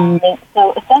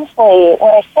 So essentially,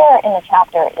 what I share in the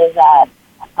chapter is that,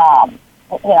 I'm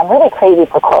really crazy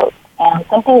for quotes. And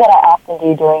something that I often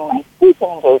do during my speaking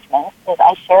engagements is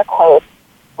I share quotes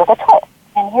with a twist.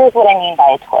 And here's what I mean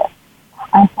by a twist.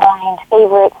 I find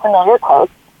favorite familiar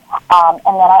quotes, and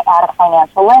then I add a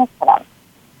financial lens to them.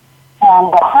 And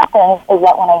what happens is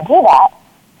that when I do that,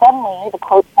 suddenly the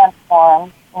quote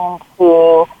transforms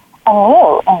into a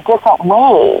new and different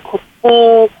way to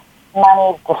see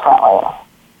money differently.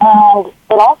 And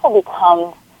it also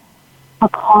becomes a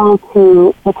call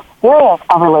to experience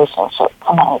a relationship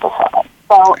to money differently.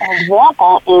 So an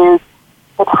example is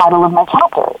the title of my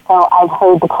chapter. So I've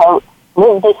heard the quote,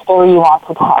 live the story you want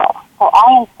to tell. So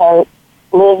I insert,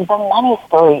 live the money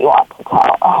story you want to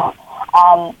tell.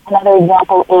 Another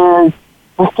example is,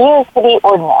 refuse to be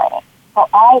ordinary. So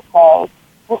I say,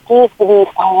 refuse to be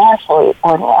financially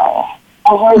ordinary.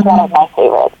 And here's one of my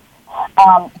favorites.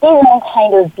 Be your own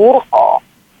kind of beautiful.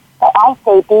 So I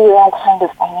say, be your own kind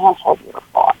of financial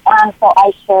beautiful. And so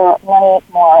I share many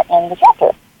more in the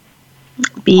chapter.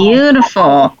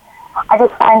 Beautiful. I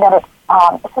just find that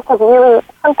it's just a really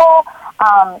simple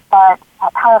but a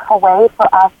powerful way for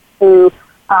us to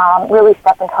really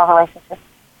step into a relationship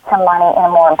to money in a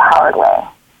more empowered way.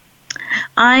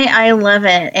 I love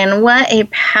it. And what a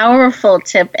powerful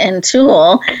tip and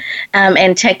tool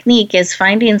and technique is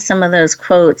finding some of those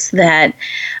quotes that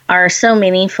are so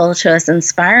meaningful to us,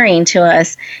 inspiring to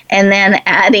us, and then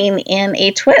adding in a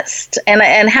twist.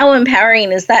 And how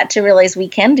empowering is that to realize we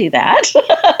can do that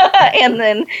and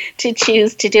then to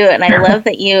choose to do it. And I love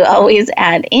that you always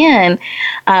add in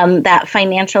that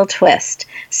financial twist,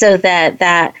 so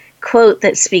that quote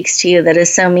that speaks to you, that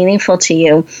is so meaningful to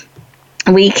you,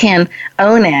 we can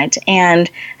own it and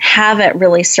have it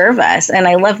really serve us. And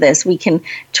I love this. We can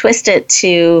twist it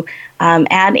to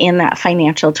add in that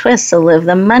financial twist. So live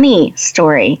the money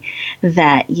story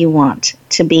that you want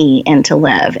to be and to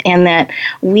live. And that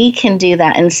we can do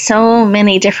that in so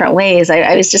many different ways.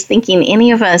 I was just thinking, any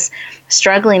of us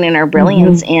struggling in our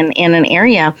brilliance in an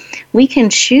area, we can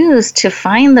choose to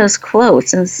find those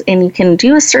quotes. And you can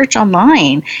do a search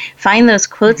online, find those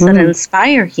quotes that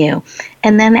inspire you,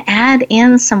 and then add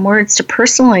in some words to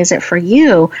personalize it for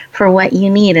you, for what you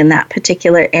need in that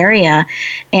particular area.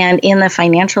 And in the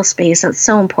financial space, it's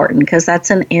so important, because that's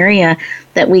an area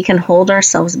that we can hold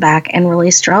ourselves back and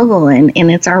really struggle in.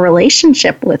 And it's our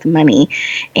relationship with money.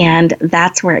 And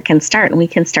that's where it can start. And we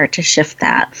can start to shift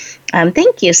that.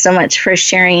 Thank you so much for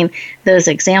sharing those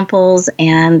examples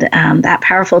and that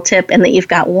powerful tip, and that you've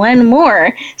got one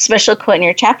more special quote in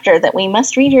your chapter that we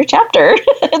must read your chapter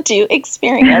to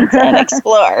experience and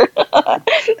explore.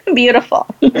 Beautiful.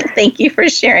 Thank you for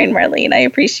sharing, Marlene. I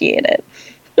appreciate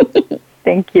it.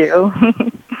 Thank you.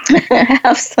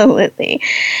 Absolutely.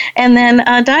 And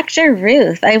then Dr.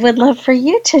 Ruth, I would love for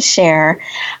you to share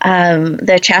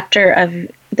the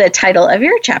title of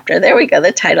your chapter. There we go,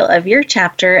 the title of your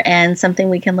chapter, and something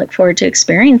we can look forward to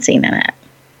experiencing in it.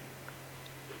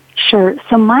 Sure.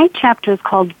 So my chapter is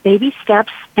called Baby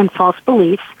Steps and False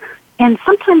Beliefs. And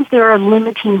sometimes there are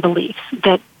limiting beliefs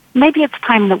that maybe it's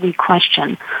time that we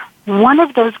question. One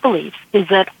of those beliefs is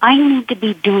that I need to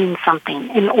be doing something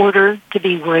in order to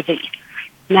be worthy.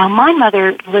 Now, my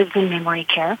mother lives in memory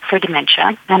care for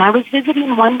dementia, and I was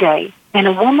visiting one day, and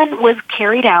a woman was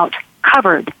carried out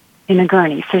covered in a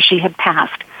gurney, so she had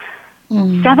passed.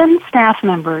 7 staff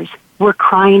members were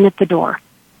crying at the door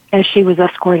as she was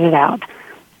escorted out.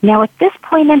 Now, at this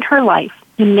point in her life,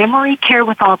 in memory care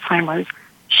with Alzheimer's,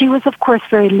 She was, of course,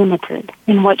 very limited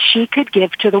in what she could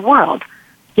give to the world.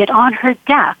 Yet on her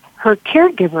death, her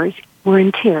caregivers were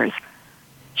in tears.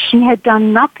 She had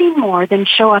done nothing more than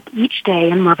show up each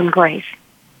day in love and grace.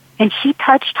 And she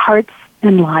touched hearts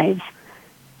and lives.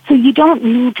 So you don't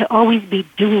need to always be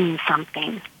doing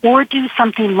something or do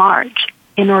something large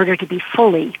in order to be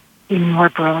fully in your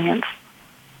brilliance.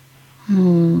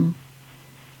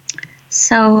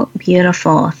 So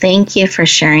beautiful. Thank you for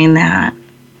sharing that.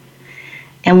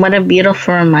 And what a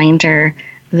beautiful reminder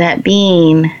that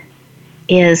being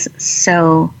is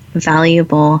so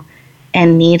valuable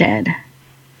and needed.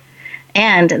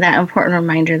 And that important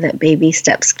reminder that baby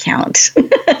steps count.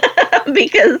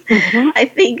 Because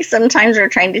I think sometimes we're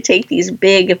trying to take these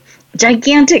big,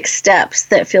 gigantic steps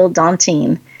that feel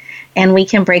daunting, and we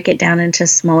can break it down into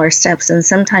smaller steps. And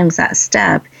sometimes that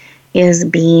step is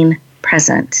being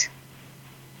present,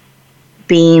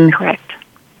 being correct,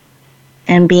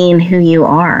 and being who you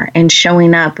are, and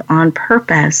showing up on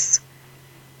purpose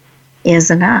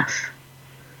is enough,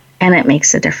 and it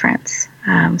makes a difference.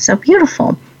 So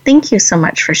beautiful. Thank you so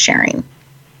much for sharing.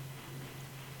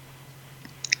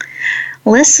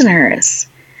 Listeners,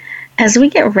 as we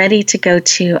get ready to go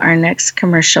to our next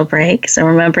commercial break, so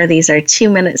remember these are 2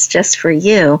 minutes just for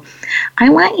you, I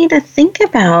want you to think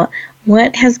about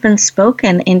what has been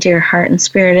spoken into your heart and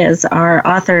spirit as our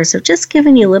authors have just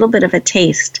given you a little bit of a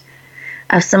taste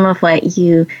of some of what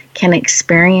you can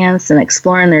experience and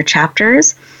explore in their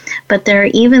chapters. But there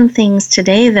are even things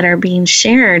today that are being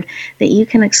shared that you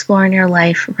can explore in your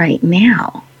life right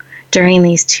now during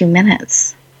these 2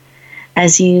 minutes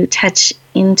as you touch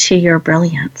into your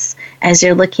brilliance, as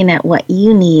you're looking at what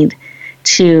you need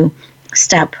to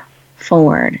step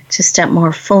forward, to step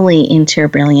more fully into your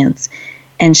brilliance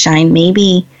and shine.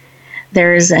 Maybe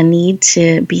there's a need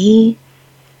to be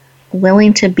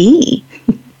willing to be.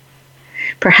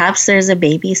 Perhaps there's a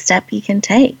baby step you can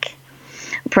take.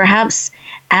 Perhaps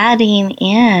adding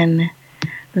in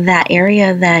that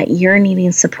area that you're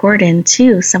needing support in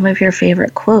too, some of your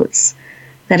favorite quotes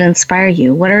that inspire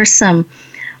you. What are some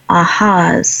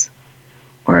ahas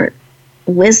or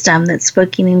wisdom that's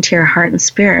spoken into your heart and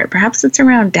spirit? Perhaps it's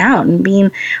around doubt and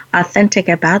being authentic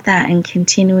about that and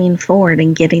continuing forward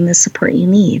and getting the support you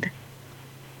need.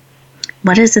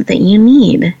 What is it that you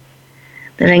need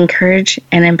that encourage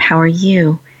and empower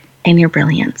you and your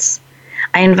brilliance?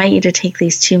 I invite you to take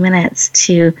these 2 minutes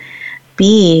to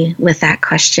be with that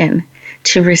question,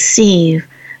 to receive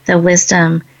the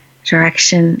wisdom,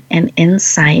 direction, and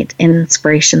insight and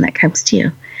inspiration that comes to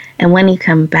you. And when you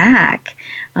come back,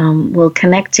 we'll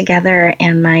connect together,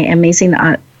 and my amazing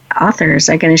authors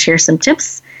are going to share some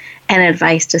tips and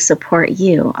advice to support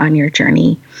you on your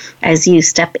journey as you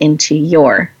step into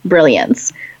your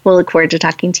brilliance. We'll look forward to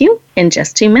talking to you in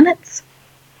just 2 minutes.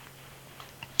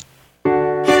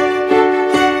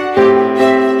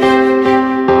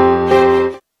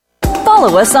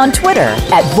 Follow us on Twitter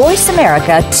at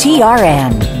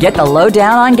VoiceAmericaTRN. Get the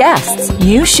lowdown on guests,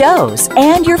 new shows,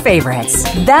 and your favorites.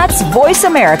 That's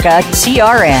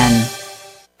VoiceAmericaTRN.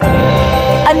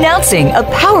 Announcing a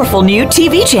powerful new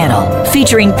TV channel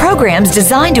featuring programs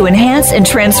designed to enhance and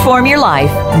transform your life.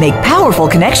 Make powerful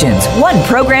connections, one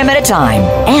program at a time.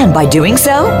 And by doing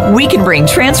so, we can bring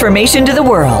transformation to the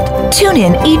world. Tune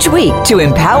in each week to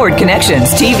Empowered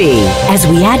Connections TV as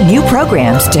we add new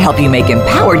programs to help you make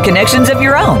empowered connections of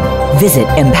your own. Visit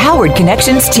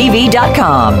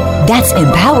EmpoweredConnectionsTV.com. That's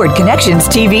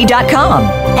EmpoweredConnectionsTV.com.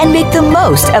 And make the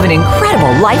most of an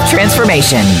incredible life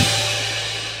transformation.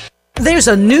 There's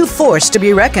a new force to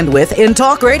be reckoned with in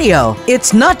talk radio.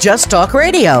 It's not just talk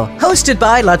radio. Hosted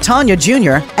by LaTanya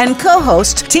Jr. and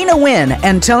co-host Tina Wynn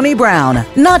and Tony Brown.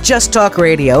 Not Just Talk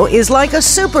Radio is like a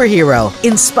superhero,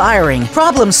 inspiring,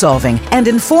 problem-solving, and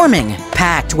informing.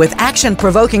 Packed with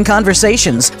action-provoking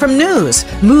conversations from news,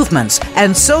 movements,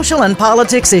 and social and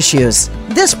politics issues.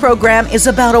 This program is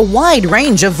about a wide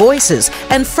range of voices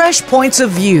and fresh points of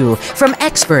view from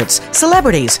experts,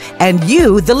 celebrities, and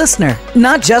you, the listener.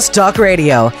 Not Just Talk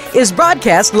Radio is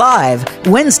broadcast live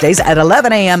Wednesdays at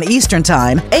 11 a.m. Eastern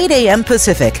Time, 8 a.m.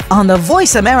 Pacific on the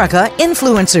Voice America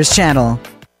Influencers Channel.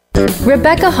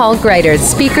 Rebecca Hall Greider's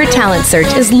Speaker Talent Search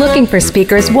is looking for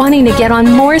speakers wanting to get on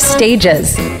more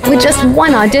stages. With just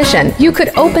one audition, you could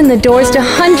open the doors to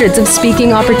hundreds of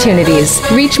speaking opportunities,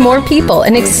 reach more people,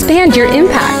 and expand your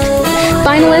impact.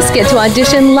 Finalists get to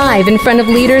audition live in front of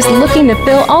leaders looking to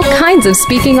fill all kinds of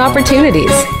speaking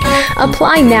opportunities.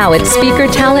 Apply now at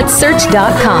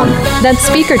SpeakerTalentSearch.com. That's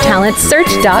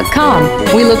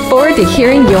SpeakerTalentSearch.com. We look forward to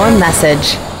hearing your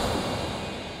message.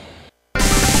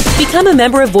 Become a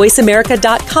member of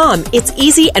VoiceAmerica.com. It's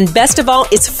easy, and best of all,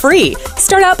 it's free.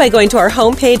 Start out by going to our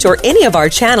homepage or any of our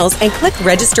channels and click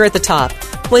register at the top.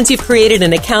 Once you've created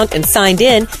an account and signed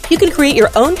in, you can create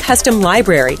your own custom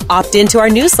library, opt into our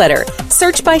newsletter,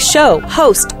 search by show,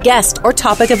 host, guest, or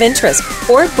topic of interest,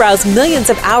 or browse millions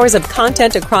of hours of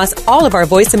content across all of our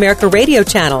Voice America radio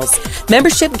channels.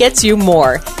 Membership gets you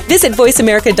more. Visit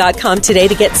VoiceAmerica.com today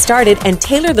to get started and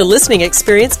tailor the listening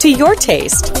experience to your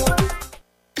taste.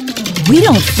 We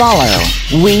don't follow,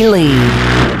 we lead.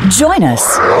 Join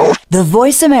us, the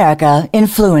Voice America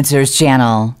Influencers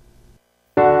Channel.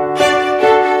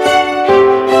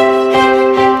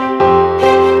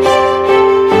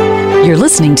 You're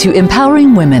listening to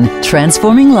Empowering Women,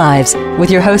 Transforming Lives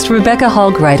with your host, Rebecca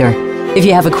Hall-Gruyter. If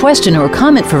you have a question or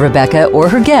comment for Rebecca or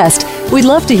her guest, we'd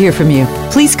love to hear from you.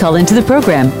 Please call into the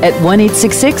program at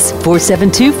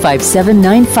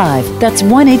 1-866-472-5795. That's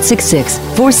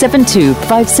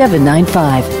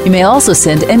 1-866-472-5795. You may also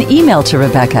send an email to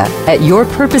Rebecca at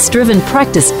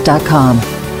yourpurposedrivenpractice.com.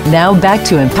 Now back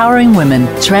to Empowering Women,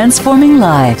 Transforming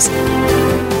Lives.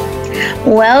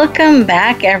 Welcome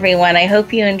back, everyone. I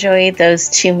hope you enjoyed those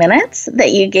 2 minutes,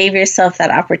 that you gave yourself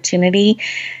that opportunity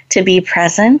to be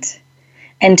present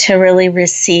and to really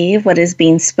receive what is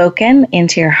being spoken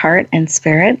into your heart and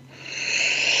spirit,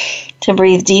 to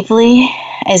breathe deeply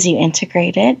as you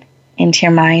integrate it into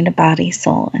your mind, body,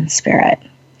 soul, and spirit.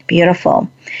 Beautiful.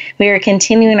 We are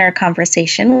continuing our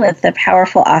conversation with the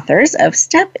powerful authors of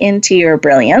Step Into Your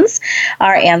Brilliance,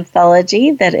 our anthology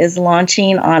that is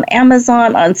launching on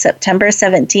Amazon on September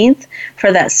 17th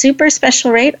for that super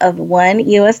special rate of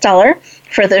 $1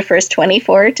 for the first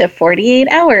 24 to 48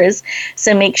 hours.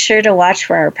 So make sure to watch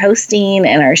for our posting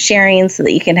and our sharing so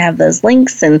that you can have those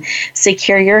links and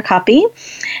secure your copy.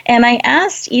 And I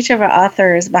asked each of our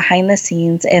authors behind the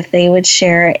scenes if they would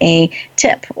share a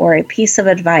tip or a piece of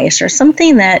advice or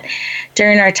something that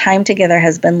during our time together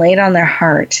has been laid on their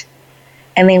heart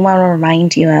and they want to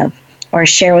remind you of or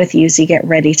share with you as you get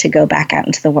ready to go back out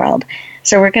into the world.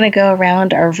 So we're going to go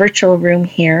around our virtual room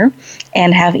here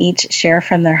and have each share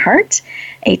from their heart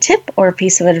a tip or a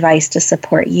piece of advice to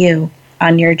support you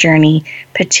on your journey,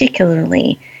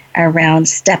 particularly around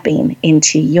stepping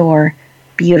into your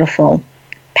beautiful,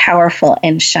 powerful,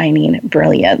 and shining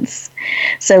brilliance.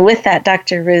 So with that,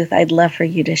 Dr. Ruth, I'd love for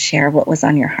you to share what was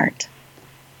on your heart.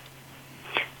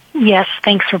 Yes,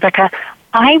 thanks, Rebecca.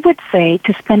 I would say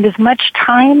to spend as much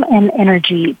time and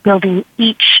energy building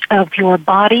each of your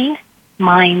body,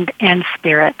 mind, and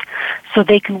spirit so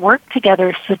they can work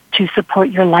together to support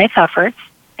your life efforts.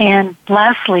 And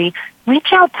lastly,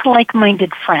 reach out to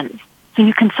like-minded friends so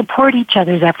you can support each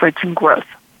other's efforts and growth.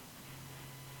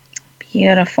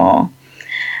 Beautiful.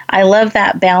 I love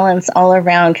that balance all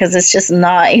around because it's just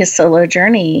not a solo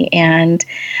journey, and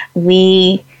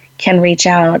we can reach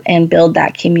out and build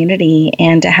that community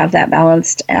and to have that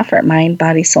balanced effort, mind,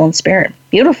 body, soul, and spirit.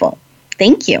 Beautiful.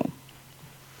 Thank you.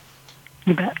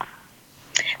 You bet.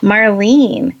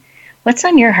 Marlene, what's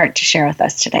on your heart to share with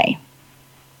us today?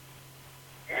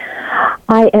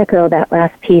 I echo that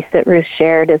last piece that Ruth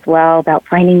shared as well about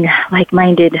finding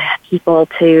like-minded people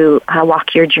to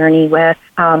walk your journey with.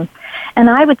 And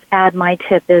I would add my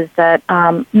tip is that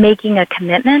making a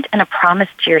commitment and a promise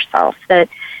to yourself that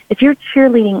if you're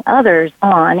cheerleading others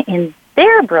on in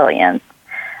their brilliance,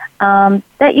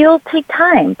 that you'll take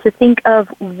time to think of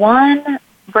one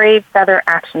brave feather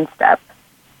action step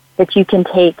that you can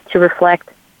take to reflect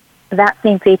that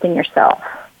same faith in yourself.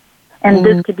 And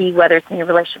this could be whether it's in your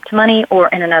relationship to money or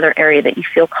in another area that you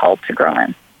feel called to grow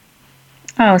in.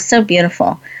 Oh, so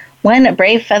beautiful. One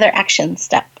brave feather action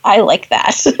step. I like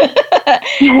that.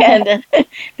 And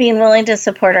being willing to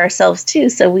support ourselves too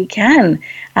so we can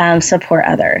support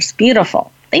others.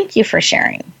 Beautiful. Thank you for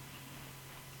sharing.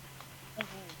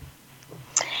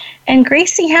 And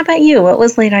Gracie, how about you? What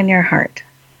was laid on your heart?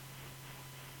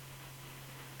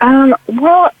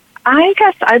 Well, I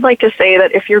guess I'd like to say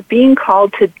that if you're being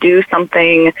called to do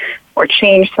something or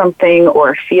change something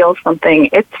or feel something,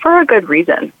 it's for a good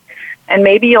reason. And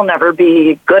maybe you'll never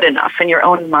be good enough in your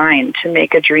own mind to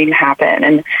make a dream happen.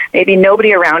 And maybe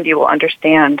nobody around you will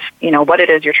understand, what it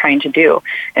is you're trying to do.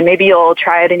 And maybe you'll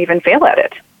try it and even fail at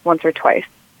it once or twice.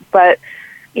 But,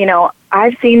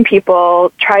 I've seen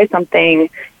people try something,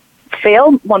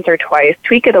 fail once or twice,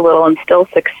 tweak it a little, and still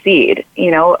succeed.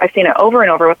 I've seen it over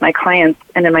and over with my clients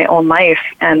and in my own life.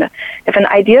 And if an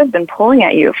idea has been pulling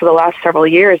at you for the last several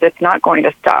years, it's not going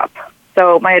to stop.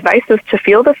 So my advice is to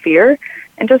feel the fear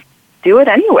and just do it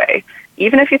anyway.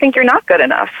 Even if you think you're not good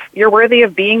enough, you're worthy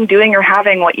of being, doing, or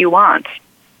having what you want.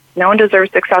 No one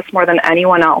deserves success more than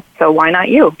anyone else, so why not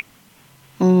you?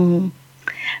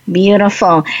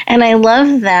 Beautiful. And I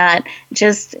love that.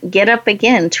 Just get up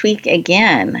again, tweak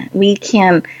again. We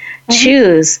can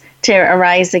choose to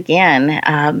arise again.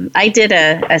 I did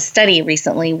a study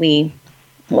recently.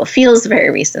 Well, it feels very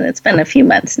recent. It's been a few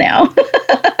months now,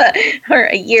 or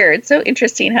a year. It's so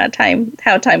interesting how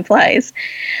time flies.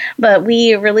 But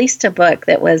we released a book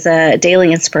that was a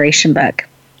daily inspiration book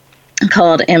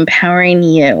called Empowering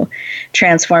You,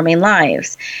 Transforming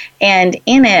Lives. And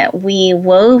in it, we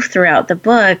wove throughout the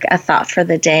book a thought for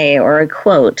the day or a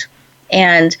quote.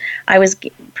 And I was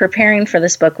preparing for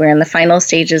this book. We're in the final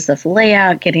stages of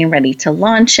layout, getting ready to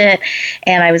launch it,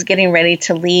 and I was getting ready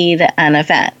to lead an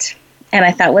event. And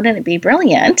I thought, wouldn't it be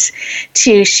brilliant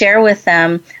to share with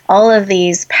them all of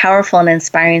these powerful and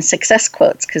inspiring success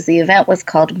quotes? Because the event was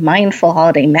called Mindful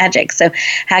Holiday Magic. So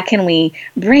how can we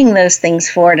bring those things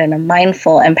forward in a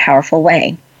mindful and powerful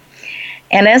way?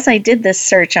 And as I did this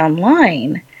search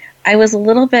online, I was a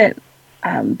little bit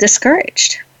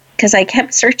discouraged because I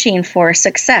kept searching for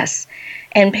success.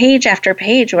 And page after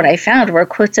page, what I found were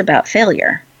quotes about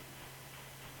failure.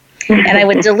 And I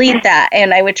would delete that,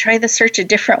 and I would try the search a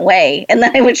different way, and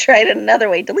then I would try it another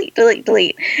way,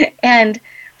 delete. And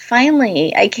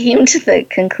finally, I came to the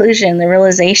conclusion, the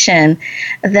realization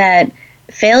that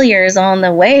failure is on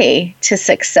the way to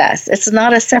success. It's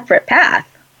not a separate path.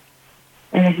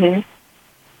 Mm-hmm.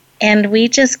 And we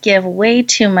just give way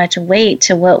too much weight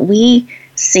to what we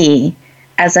see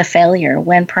as a failure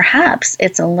when perhaps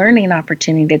it's a learning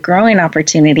opportunity, a growing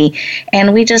opportunity,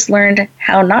 and we just learned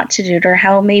how not to do it or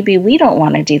how maybe we don't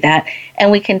want to do that, and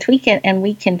we can tweak it and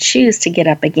we can choose to get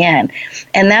up again.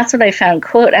 And that's what I found,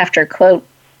 quote after quote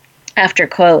after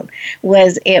quote,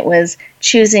 was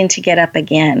choosing to get up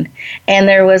again. And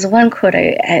there was one quote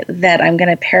that I'm going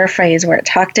to paraphrase where it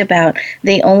talked about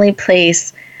the only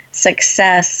place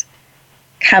success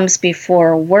comes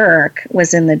before work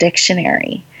was in the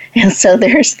dictionary. And so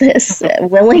there's this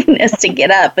willingness to get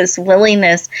up, this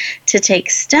willingness to take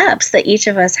steps that each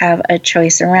of us have a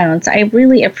choice around. So I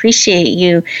really appreciate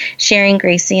you sharing,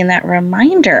 Gracie, and that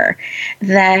reminder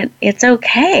that it's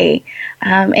okay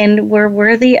and we're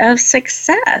worthy of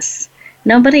success.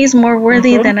 Nobody's more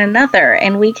worthy than another,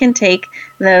 and we can take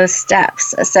those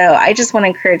steps. So I just want to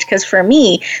encourage, because for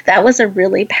me, that was a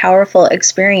really powerful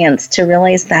experience to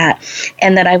realize that,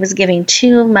 and that I was giving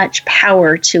too much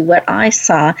power to what I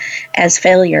saw as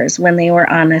failures when they were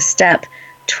on a step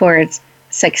towards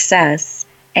success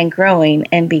and growing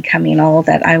and becoming all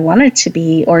that I wanted to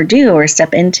be or do or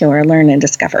step into or learn and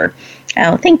discover.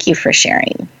 Oh, thank you for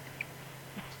sharing.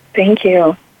 Thank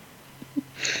you.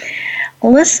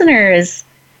 Listeners,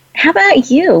 how about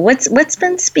you? What's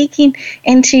been speaking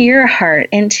into your heart,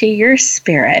 into your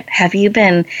spirit? Have you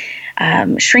been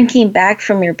shrinking back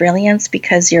from your brilliance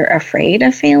because you're afraid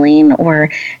of failing or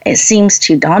it seems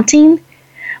too daunting?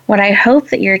 What I hope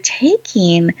that you're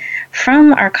taking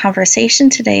from our conversation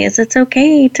today is it's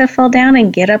okay to fall down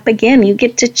and get up again. You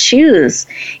get to choose.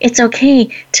 It's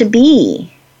okay to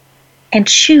be and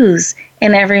choose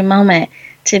in every moment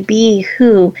to be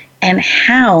who and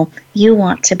how you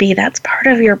want to be. That's part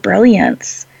of your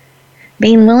brilliance.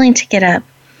 Being willing to get up.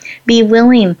 Be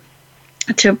willing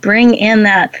to bring in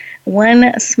that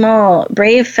one small,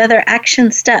 brave feather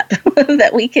action step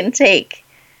that we can take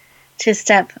to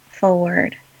step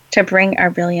forward, to bring our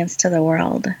brilliance to the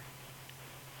world.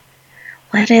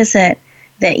 What is it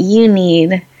that you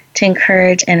need to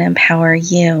encourage and empower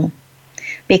you?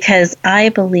 Because I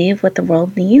believe what the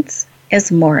world needs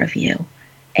is more of you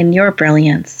and your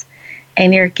brilliance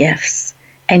and your gifts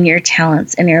and your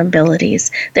talents and your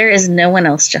abilities. There is no one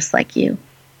else just like you.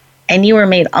 And you were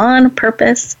made on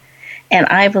purpose, and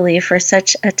I believe for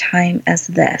such a time as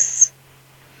this.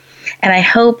 And I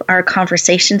hope our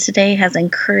conversation today has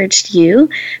encouraged you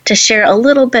to share a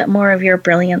little bit more of your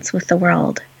brilliance with the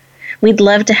world. We'd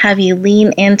love to have you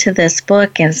lean into this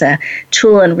book as a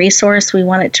tool and resource. We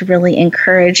want it to really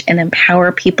encourage and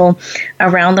empower people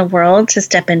around the world to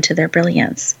step into their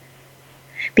brilliance.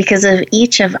 Because if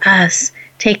each of us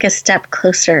take a step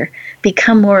closer,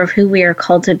 become more of who we are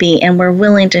called to be, and we're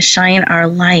willing to shine our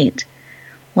light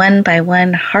one by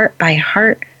one, heart by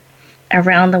heart,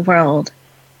 around the world,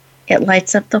 it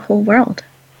lights up the whole world,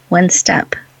 one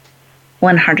step,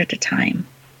 one heart at a time.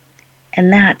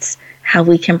 And that's how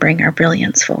we can bring our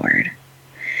brilliance forward.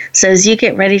 So as you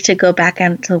get ready to go back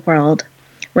out into the world,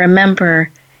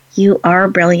 remember, you are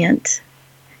brilliant.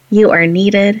 You are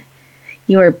needed.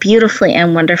 You are beautifully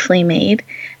and wonderfully made.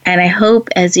 And I hope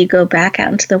as you go back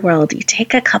out into the world, you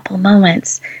take a couple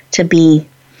moments to be,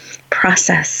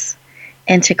 process,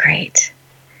 integrate,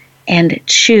 and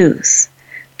choose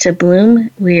to bloom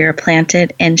where you're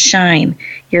planted and shine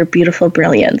your beautiful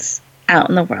brilliance out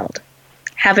in the world.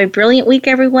 Have a brilliant week,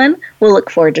 everyone. We'll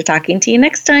look forward to talking to you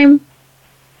next time.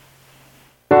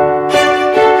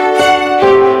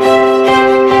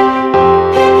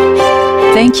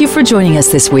 Thank you for joining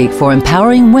us this week for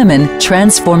Empowering Women,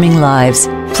 Transforming Lives.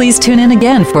 Please tune in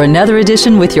again for another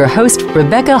edition with your host,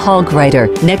 Rebecca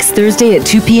Hall-Gruyter, next Thursday at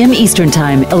 2 p.m. Eastern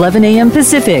Time, 11 a.m.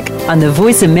 Pacific, on the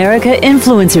Voice America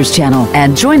Influencers Channel.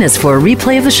 And join us for a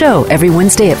replay of the show every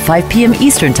Wednesday at 5 p.m.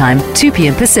 Eastern Time, 2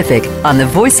 p.m. Pacific, on the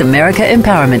Voice America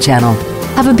Empowerment Channel.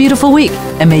 Have a beautiful week,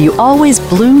 and may you always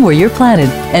bloom where you're planted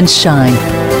and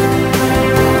shine.